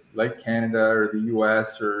where like Canada or the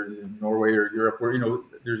US or Norway or Europe, where,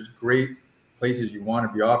 there's great places you want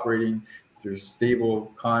to be operating. There's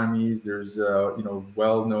stable economies. There's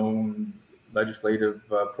well-known legislative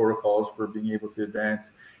protocols for being able to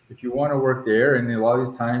advance. If you want to work there, and a lot of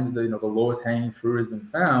these times the lowest hanging fruit has been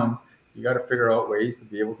found, you got to figure out ways to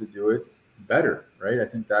be able to do it better, right? I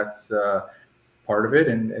think that's part of it,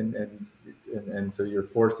 and so you're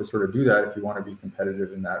forced to sort of do that if you want to be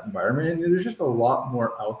competitive in that environment. And there's just a lot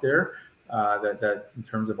more out there that in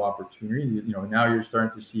terms of opportunity, now you're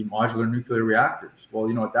starting to see modular nuclear reactors. Well,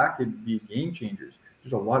 that could be game changers.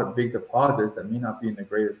 There's a lot of big deposits that may not be in the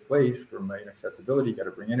greatest place from accessibility. You got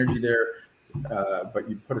to bring energy there, but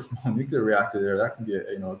you put a small nuclear reactor there, that can be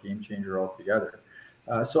a game changer altogether.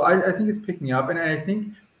 So I think it's picking up, and I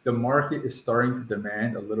think the market is starting to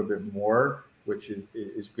demand a little bit more, which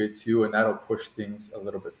is good too, and that'll push things a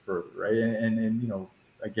little bit further, right? And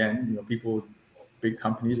again, people, big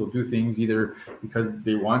companies will do things either because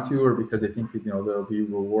they want to or because they think they'll be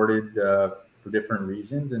rewarded for different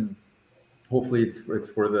reasons, and hopefully it's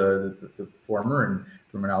for the former and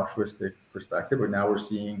from an altruistic perspective. But now we're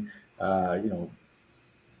seeing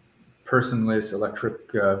personless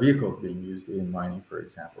electric vehicles being used in mining, for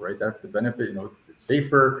example, right? That's the benefit. It's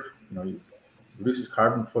safer. It reduces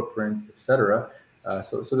carbon footprint, etc.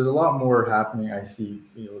 So there's a lot more happening. I see.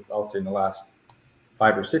 I'll say in the last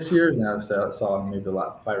 5 or 6 years, and I saw maybe the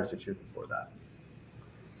last 5 or 6 years before that.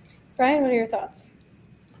 Brian, what are your thoughts?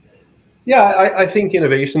 Yeah, I think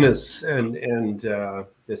innovation is and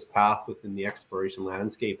this path within the exploration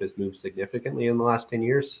landscape has moved significantly in the last 10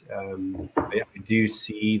 years. I do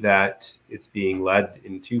see that it's being led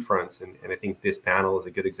in two fronts, and I think this panel is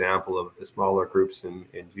a good example of the smaller groups and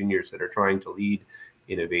juniors that are trying to lead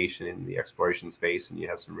innovation in the exploration space, and you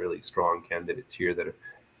have some really strong candidates here that are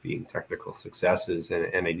being technical successes,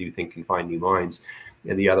 and I do think can find new mines.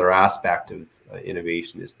 And the other aspect of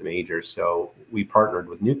innovation is the majors. So we partnered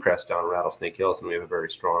with Newcrest down in Rattlesnake Hills, and we have a very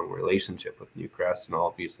strong relationship with Newcrest, and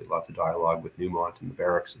obviously lots of dialogue with Newmont and the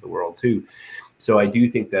Barricks of the world too. So I do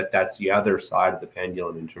think that that's the other side of the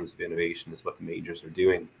pendulum in terms of innovation, is what the majors are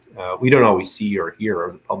doing. We don't always see or hear,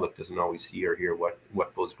 or the public doesn't always see or hear what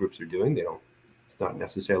those groups are doing. They don't. It's not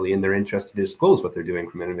necessarily in their interest to disclose what they're doing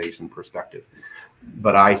from an innovation perspective.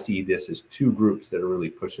 But I see this as two groups that are really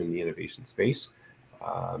pushing the innovation space.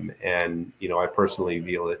 And I personally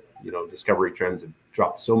feel that discovery trends have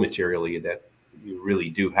dropped so materially that you really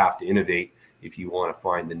do have to innovate if you want to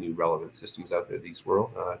find the new relevant systems out there these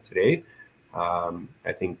world today.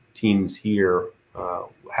 I think teams here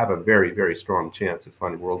have a very, very strong chance of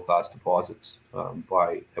finding world-class deposits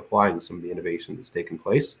by applying some of the innovation that's taken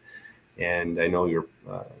place. And I know you're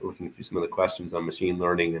looking through some of the questions on machine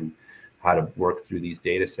learning and how to work through these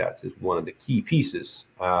data sets is one of the key pieces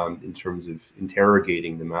in terms of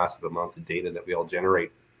interrogating the massive amounts of data that we all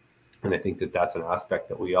generate. And I think that that's an aspect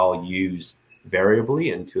that we all use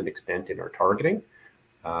variably and to an extent in our targeting.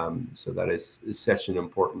 So that is such an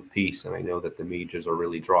important piece. And I know that the majors are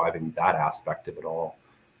really driving that aspect of it all,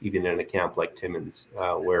 even in a camp like Timmins,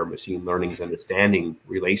 where machine learning is understanding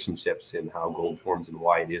relationships in how gold forms and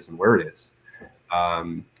why it is and where it is.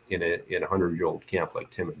 In a 100-year-old camp like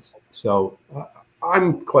Timmins. So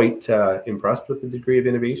I'm quite impressed with the degree of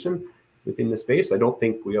innovation within the space. I don't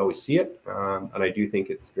think we always see it, and I do think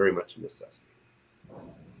it's very much a necessity.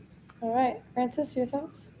 All right, Francis, your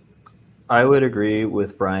thoughts? I would agree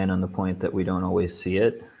with Brian on the point that we don't always see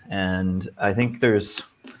it, and I think there's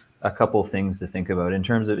a couple things to think about in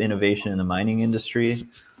terms of innovation in the mining industry.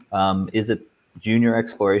 Is it junior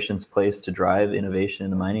exploration's place to drive innovation in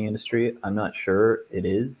the mining industry? I'm not sure it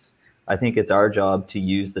is. I think it's our job to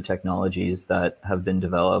use the technologies that have been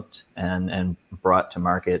developed and brought to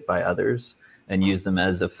market by others and use them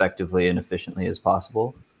as effectively and efficiently as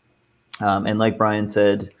possible. And like Brian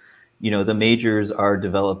said, the majors are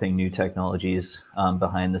developing new technologies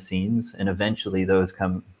behind the scenes, and eventually those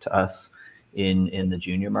come to us in the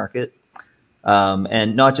junior market.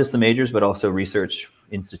 And not just the majors, but also research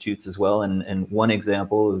institutes as well. And one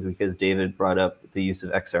example, because David brought up the use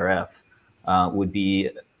of XRF, would be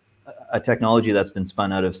a technology that's been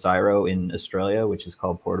spun out of CSIRO in Australia, which is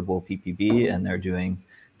called portable PPB, and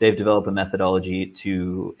they've developed a methodology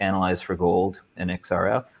to analyze for gold in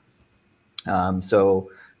XRF. So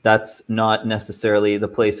that's not necessarily the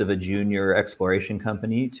place of a junior exploration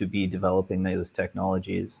company to be developing those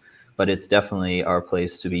technologies, but it's definitely our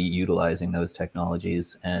place to be utilizing those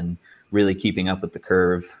technologies and really keeping up with the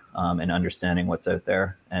curve and understanding what's out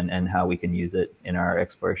there and how we can use it in our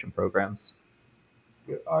exploration programs.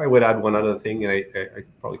 I would add one other thing, and I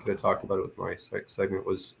probably could have talked about it with my segment,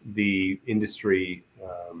 was the industry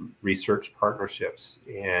research partnerships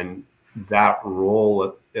and that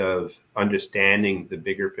role of understanding the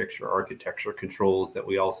bigger picture architecture controls that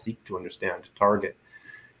we all seek to understand, to target.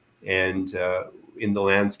 And in the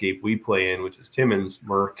landscape we play in, which is Timmins,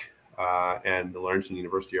 Merck, and the Laurentian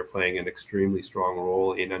University are playing an extremely strong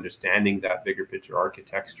role in understanding that bigger picture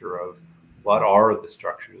architecture of what are the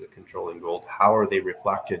structures that controlling gold, how are they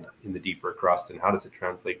reflected in the deeper crust, and how does it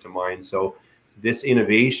translate to mine. So this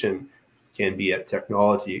innovation can be a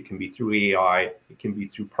technology, it can be through AI, it can be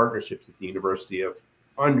through partnerships at the university of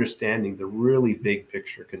understanding the really big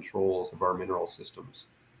picture controls of our mineral systems.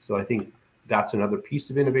 So I think that's another piece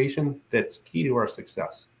of innovation that's key to our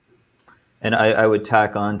success. And I would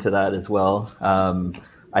tack on to that as well.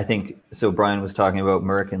 I think, so Brian was talking about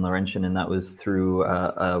Merck and Laurentian, and that was through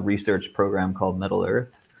a research program called Middle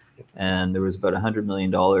Earth. And there was about $100 million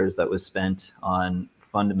that was spent on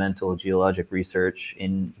fundamental geologic research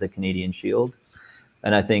in the Canadian Shield.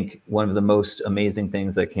 And I think one of the most amazing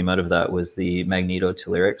things that came out of that was the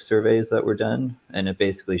magnetotelluric surveys that were done. And it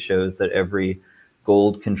basically shows that every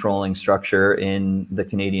gold controlling structure in the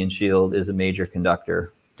Canadian Shield is a major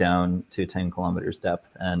conductor down to 10 kilometers depth.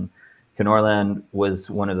 And Kenorland was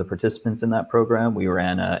one of the participants in that program. We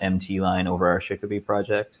ran a MT line over our Shikabee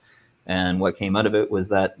project. And what came out of it was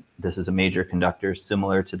that this is a major conductor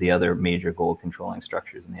similar to the other major gold controlling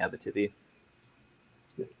structures in the Abitibi.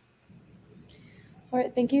 All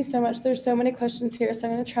right, thank you so much. There's so many questions here, so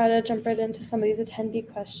I'm going to try to jump right into some of these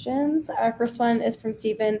attendee questions. Our first one is from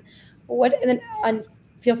Stephen. And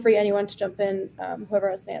feel free, anyone, to jump in, whoever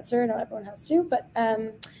has an answer. Not everyone has to, but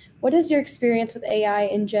what is your experience with AI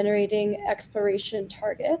in generating exploration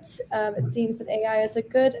targets? It seems that AI is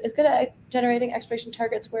good at generating exploration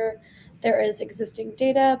targets where there is existing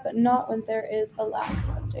data, but not when there is a lack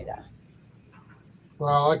of data.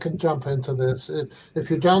 Well, I can jump into this.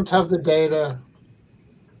 If you don't have the data,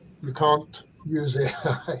 you can't use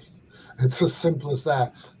AI. It's as simple as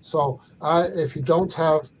that. So if you don't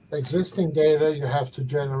have existing data, you have to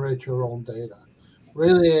generate your own data.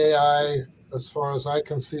 Really, AI, as far as I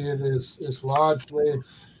can see it, is largely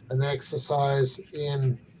an exercise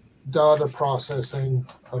in data processing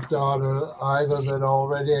of data, either that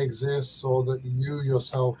already exists or that you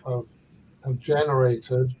yourself have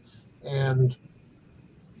generated, and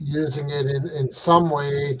using it in some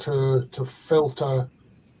way to filter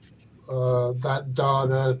that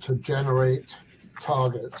data to generate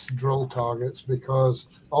targets, drill targets, because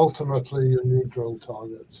ultimately you need drill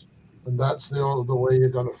targets. And that's the way you're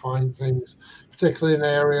going to find things, particularly in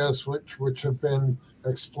areas which have been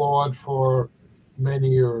explored for many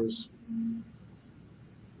years.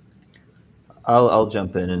 I'll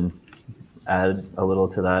jump in and add a little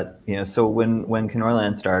to that. So when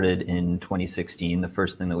Kenorland started in 2016, the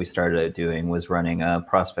first thing that we started out doing was running a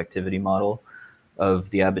prospectivity model of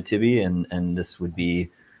the Abitibi, and this would be,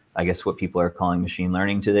 I guess, what people are calling machine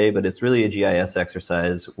learning today, but it's really a GIS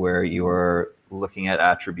exercise where you're looking at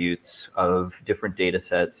attributes of different data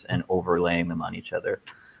sets and overlaying them on each other.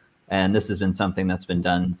 And this has been something that's been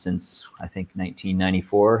done since, I think,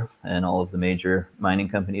 1994, and all of the major mining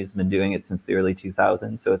companies have been doing it since the early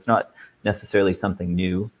 2000s. So it's not necessarily something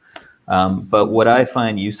new. But what I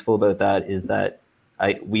find useful about that is that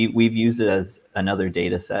we've used it as another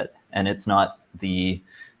data set, and it's not the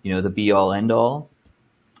be all end all,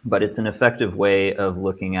 but it's an effective way of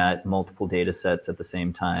looking at multiple data sets at the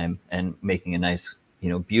same time and making a nice,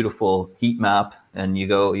 beautiful heat map. And you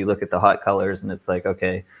look at the hot colors and it's like,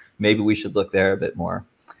 okay, maybe we should look there a bit more.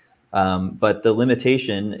 But the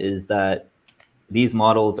limitation is that these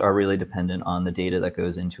models are really dependent on the data that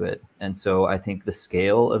goes into it. And so I think the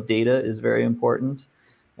scale of data is very important.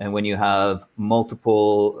 And when you have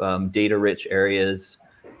multiple data-rich areas,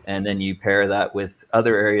 and then you pair that with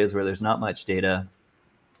other areas where there's not much data,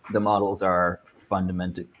 the models are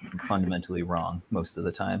fundamentally wrong most of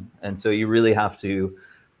the time. And so you really have to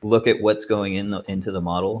look at what's going into the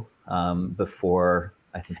model before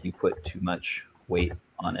I think you put too much weight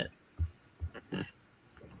on it.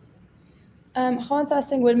 Han's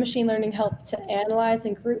asking, would machine learning help to analyze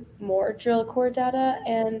and group more drill core data,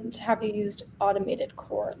 and have you used automated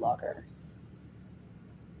core logger?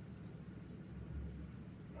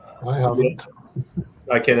 I haven't.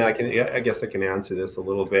 I guess I can answer this a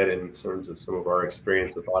little bit in terms of some of our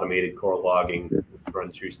experience with automated core logging,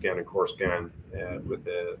 run through scan and core scan with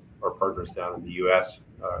our partners down in the U.S.,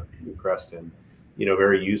 Crest, and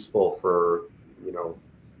very useful for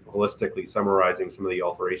holistically summarizing some of the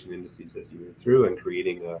alteration indices as you move through and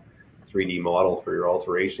creating a 3D model for your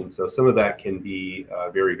alteration. So some of that can be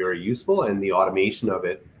very, very useful, and the automation of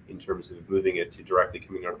it in terms of moving it to directly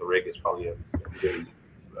coming out of the rig is probably a very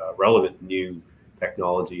relevant new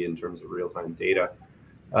technology in terms of real-time data.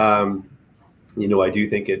 I do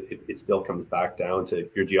think it still comes back down to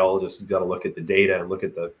your geologist who's got to look at the data and look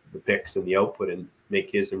at the pics and the output and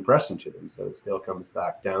make his impression to them. So it still comes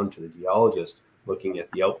back down to the geologist looking at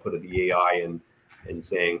the output of the AI and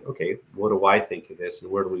saying, okay, what do I think of this and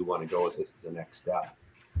where do we want to go with this as a next step?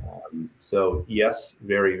 So yes,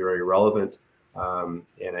 very, very relevant.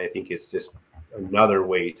 And I think it's just another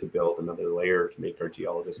way to build another layer to make our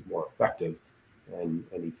geologists more effective and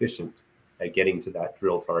efficient at getting to that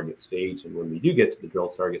drill target stage. And when we do get to the drill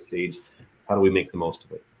target stage, how do we make the most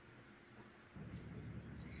of it?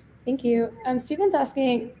 Thank you. Stephen's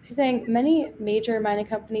asking, he's saying many major mining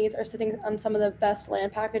companies are sitting on some of the best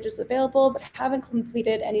land packages available, but haven't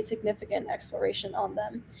completed any significant exploration on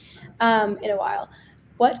them in a while.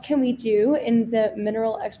 What can we do in the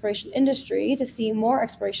mineral exploration industry to see more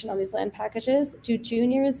exploration on these land packages? Do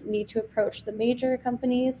juniors need to approach the major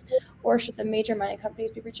companies, or should the major mining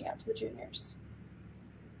companies be reaching out to the juniors?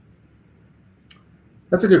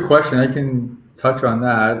 That's a good question. I can touch on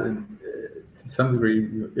that to some degree.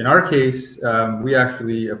 In our case, we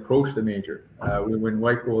actually approached the major. When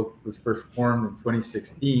White Gold was first formed in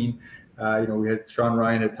 2016, we had Sean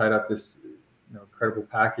Ryan had tied up this incredible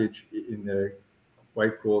package in the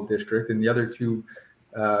White Gold district, and the other two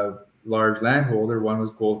large landholder, one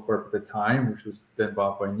was Gold Corp at the time, which was then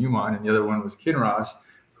bought by Newmont, and the other one was Kinross,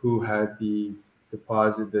 who had the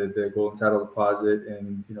deposit, the Golden Saddle deposit,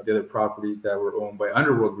 and the other properties that were owned by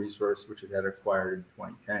Underworld Resource, which it had acquired in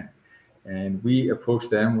 2010. And we approached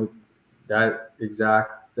them with that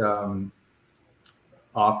exact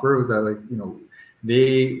offer. It was that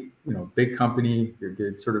they big company,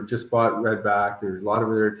 they sort of just bought Redback. There's a lot of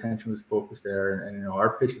their attention was focused there, and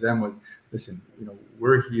our pitch to them was, listen,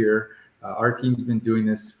 we're here. Our team's been doing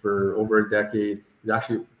this for over a decade.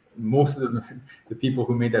 Actually, most of the people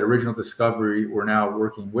who made that original discovery were now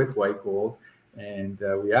working with White Gold, and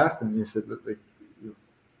we asked them. You said, do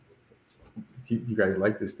you guys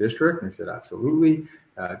like this district? And they said, absolutely.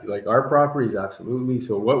 Do you like our properties? Absolutely.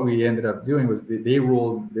 So what we ended up doing was they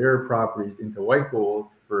rolled their properties into White Gold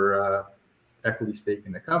for equity stake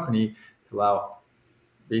in the company to allow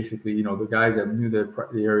basically, the guys that knew the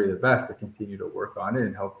area the best to continue to work on it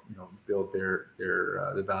and help, build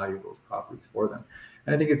the value of those properties for them.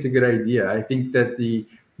 And I think it's a good idea. I think that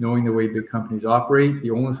knowing the way big companies operate,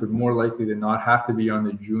 the owners would more likely than not have to be on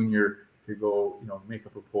the junior to go, make a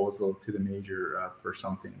proposal to the major for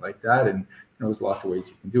something like that. And there's lots of ways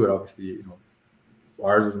you can do it. Obviously,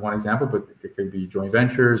 ours is one example, but it could be joint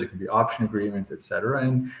ventures, it can be option agreements, et cetera.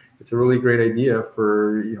 And it's a really great idea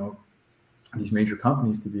for these major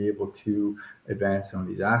companies to be able to advance some of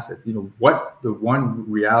these assets. What the one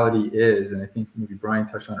reality is, and I think maybe Brian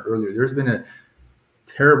touched on it earlier, there's been a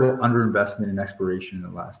terrible underinvestment in exploration in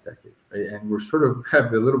the last decade, right? And we're sort of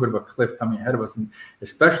have a little bit of a cliff coming ahead of us, and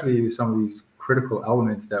especially some of these critical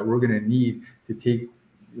elements that we're going to need to take,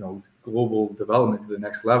 global development to the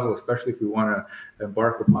next level, especially if we want to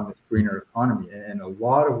embark upon this greener economy. And a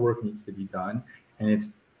lot of work needs to be done, and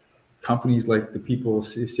it's companies like the people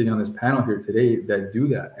sitting on this panel here today that do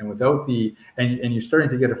that. And without and you're starting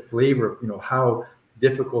to get a flavor of, how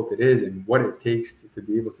difficult it is and what it takes to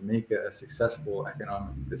be able to make a successful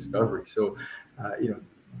economic discovery. So,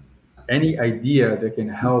 any idea that can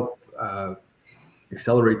help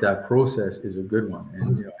accelerate that process is a good one.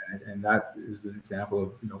 And and that is an example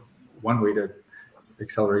of one way to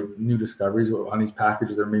accelerate new discoveries on these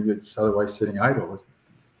packages that are maybe just otherwise sitting idle. It's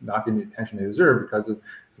not getting the attention they deserve because of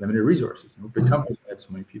limited resources. Big companies have so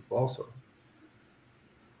many people also.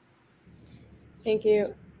 Thank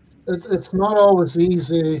you. It's not always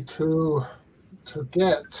easy to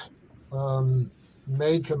get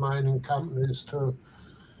major mining companies to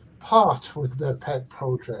part with their pet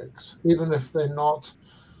projects, even if they're not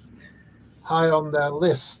high on their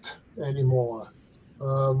list anymore.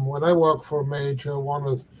 When I worked for a major, one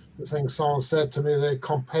of the things someone said to me, they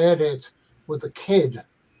compared it with a kid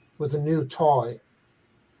with a new toy.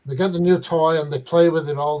 They get the new toy and they play with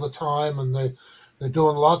it all the time, and they're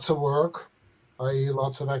doing lots of work, i.e.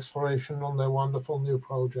 lots of exploration on their wonderful new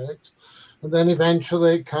project. And then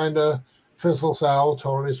eventually it kind of fizzles out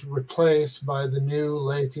or is replaced by the new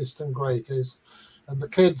latest and greatest. And the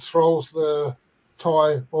kid throws the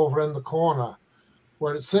toy over in the corner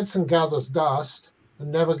where it sits and gathers dust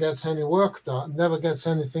and never gets any work done, never gets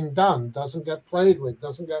anything done, doesn't get played with,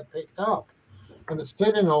 doesn't get picked up. And it's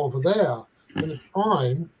sitting over there and it's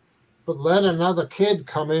fine, but let another kid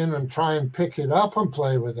come in and try and pick it up and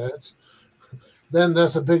play with it, then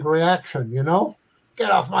there's a big reaction, you know? Get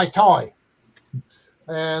off my toy.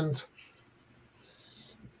 And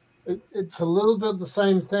it's a little bit the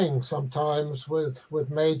same thing sometimes with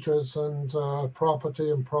majors and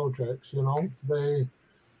property and projects, you know?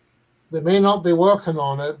 They may not be working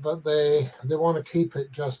on it, but they want to keep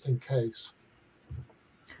it just in case.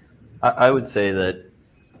 I would say that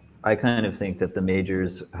I kind of think that the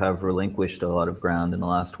majors have relinquished a lot of ground in the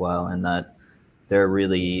last while, and that they're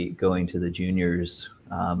really going to the juniors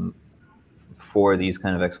for these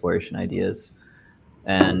kind of exploration ideas.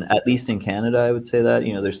 And at least in Canada, I would say that,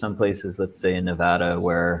 you know, there's some places, let's say in Nevada,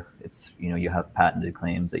 where it's, you know, you have patented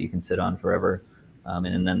claims that you can sit on forever.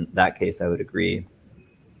 And in that case, I would agree.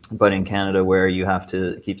 But in Canada, where you have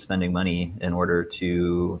to keep spending money in order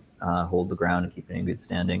to hold the ground and keep it in good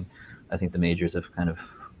standing, I think the majors have kind of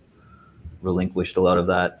relinquished a lot of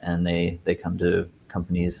that, and they come to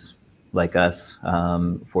companies like us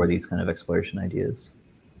for these kind of exploration ideas.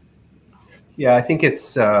 Yeah, I think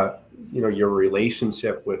it's you know, your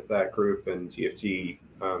relationship with that group and GFG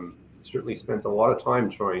certainly spends a lot of time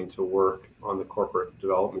trying to work on the corporate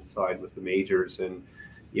development side with the majors, and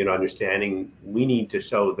you know, understanding we need to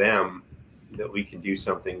show them that we can do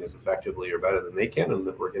something as effectively or better than they can, and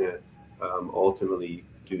that we're going to ultimately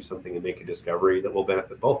do something and make a discovery that will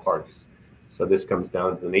benefit both parties. So this comes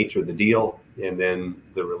down to the nature of the deal, and then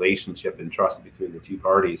the relationship and trust between the two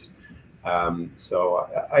parties. So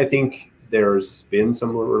I think there's been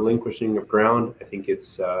some relinquishing of ground. I think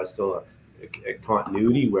it's still a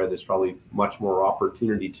continuity where there's probably much more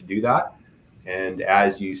opportunity to do that. And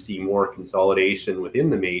as you see more consolidation within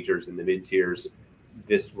the majors and the mid-tiers,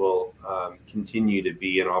 this will continue to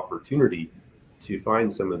be an opportunity to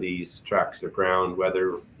find some of these tracts of ground,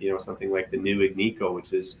 whether, you know, something like the new Agnico,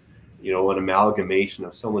 which is, you know, an amalgamation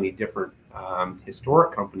of so many different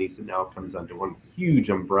historic companies that now comes under one huge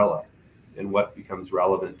umbrella, and what becomes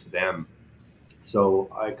relevant to them. So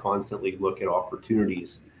I constantly look at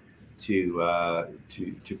opportunities to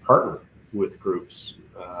partner with groups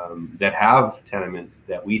that have tenements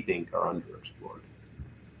that we think are underexplored.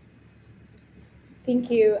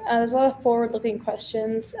 Thank you. There's a lot of forward-looking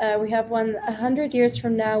questions. We have one: 100 years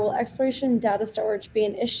from now, will exploration data storage be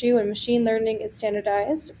an issue when machine learning is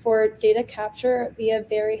standardized for data capture via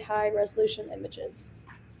very high-resolution images?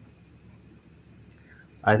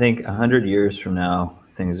 I think 100 years from now,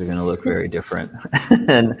 things are going to look very different,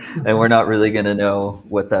 and we're not really going to know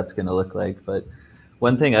what that's going to look like. But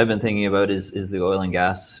one thing I've been thinking about is the oil and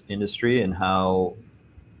gas industry and how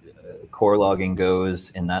core logging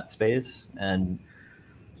goes in that space. And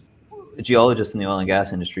geologists in the oil and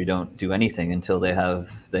gas industry don't do anything until they have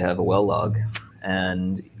a well log.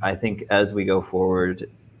 And I think as we go forward,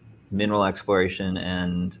 mineral exploration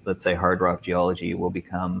and, let's say, hard rock geology will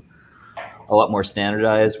become a lot more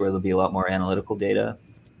standardized, where there'll be a lot more analytical data.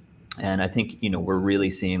 And I think, you know, we're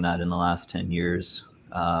really seeing that in the last 10 years,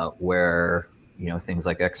 where, you know, things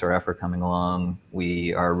like XRF are coming along.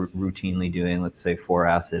 We are routinely doing, let's say,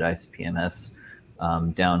 4-acid ICP-MS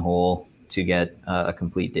downhole to get a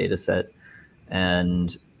complete data set.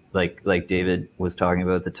 And like David was talking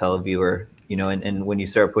about, the televiewer, you know, and when you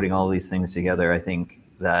start putting all these things together, I think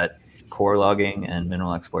that core logging and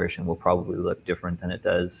mineral exploration will probably look different than it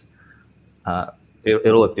does.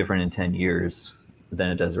 It'll look different in 10 years than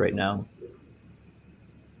it does right now.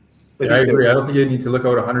 Yeah, I agree. I don't think you need to look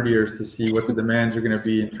out 100 years to see what the demands are going to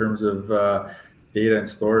be in terms of data and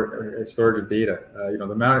storage of data. You know,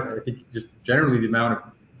 the amount, I think just generally the amount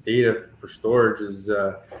of data for storage is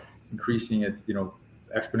increasing at, you know,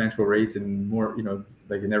 exponential rates, and more, you know,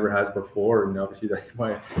 like it never has before. And obviously that's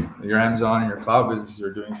why your Amazon and your cloud businesses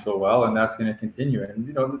are doing so well, and that's going to continue. And,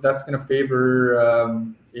 you know, that's going to favor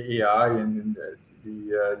AI and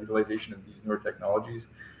the utilization of these newer technologies,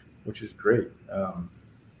 which is great.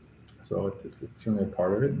 So it's certainly a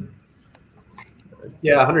part of it.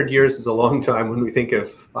 Yeah, 100 years is a long time when we think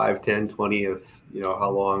of 5, 10, 20 of, you know, how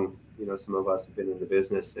long some of us have been in the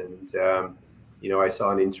business, and I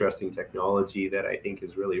saw an interesting technology that I think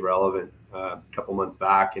is really relevant a couple months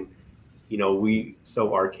back, and we so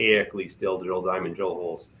archaically still drill diamond drill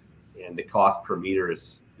holes, and the cost per meter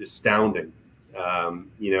is astounding.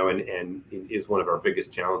 And is one of our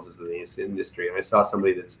biggest challenges in this industry. And I saw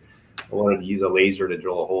somebody that's wanted to use a laser to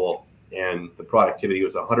drill a hole, and the productivity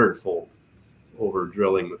was 100-fold over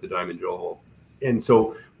drilling with the diamond drill hole. And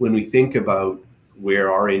so when we think about where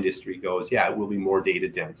our industry goes, yeah, it will be more data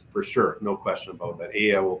dense for sure, no question about that.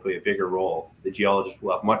 AI will play a bigger role. The geologist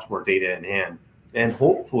will have much more data in hand, and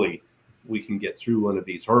hopefully we can get through one of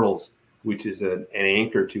these hurdles, which is an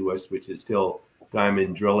anchor to us, which is still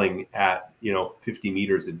diamond drilling at 50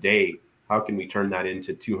 meters a day. How can we turn that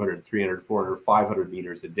into 200, 300, 400, 500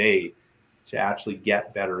 meters a day to actually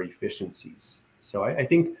get better efficiencies? So I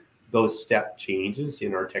think those step changes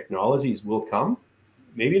in our technologies will come,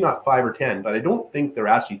 maybe not 5 or 10, but I don't think they're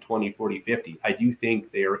actually 20, 40, 50. I do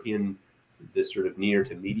think they're in this sort of near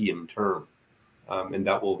to medium term, and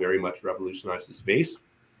that will very much revolutionize the space,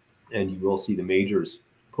 and you will see the majors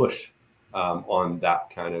push on that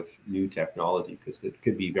kind of new technology, because it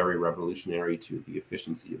could be very revolutionary to the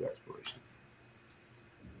efficiency of exploration.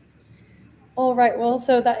 All right, well,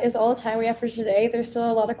 so that is all the time we have for today. There's still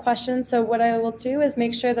a lot of questions. So what I will do is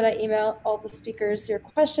make sure that I email all the speakers your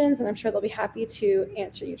questions, and I'm sure they'll be happy to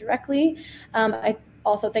answer you directly. I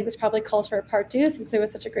also think this probably calls for a part 2, since it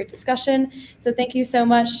was such a great discussion. So thank you so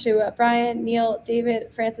much to Brian, Neil,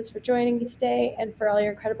 David, Francis for joining me today and for all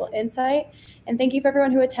your incredible insight. And thank you for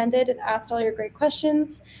everyone who attended and asked all your great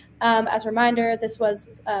questions. As a reminder, this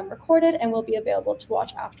was recorded and will be available to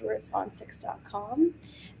watch afterwards on 6.com.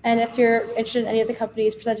 And if you're interested in any of the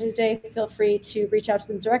companies presented today, feel free to reach out to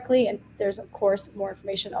them directly. And there's, of course, more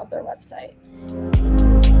information on their website.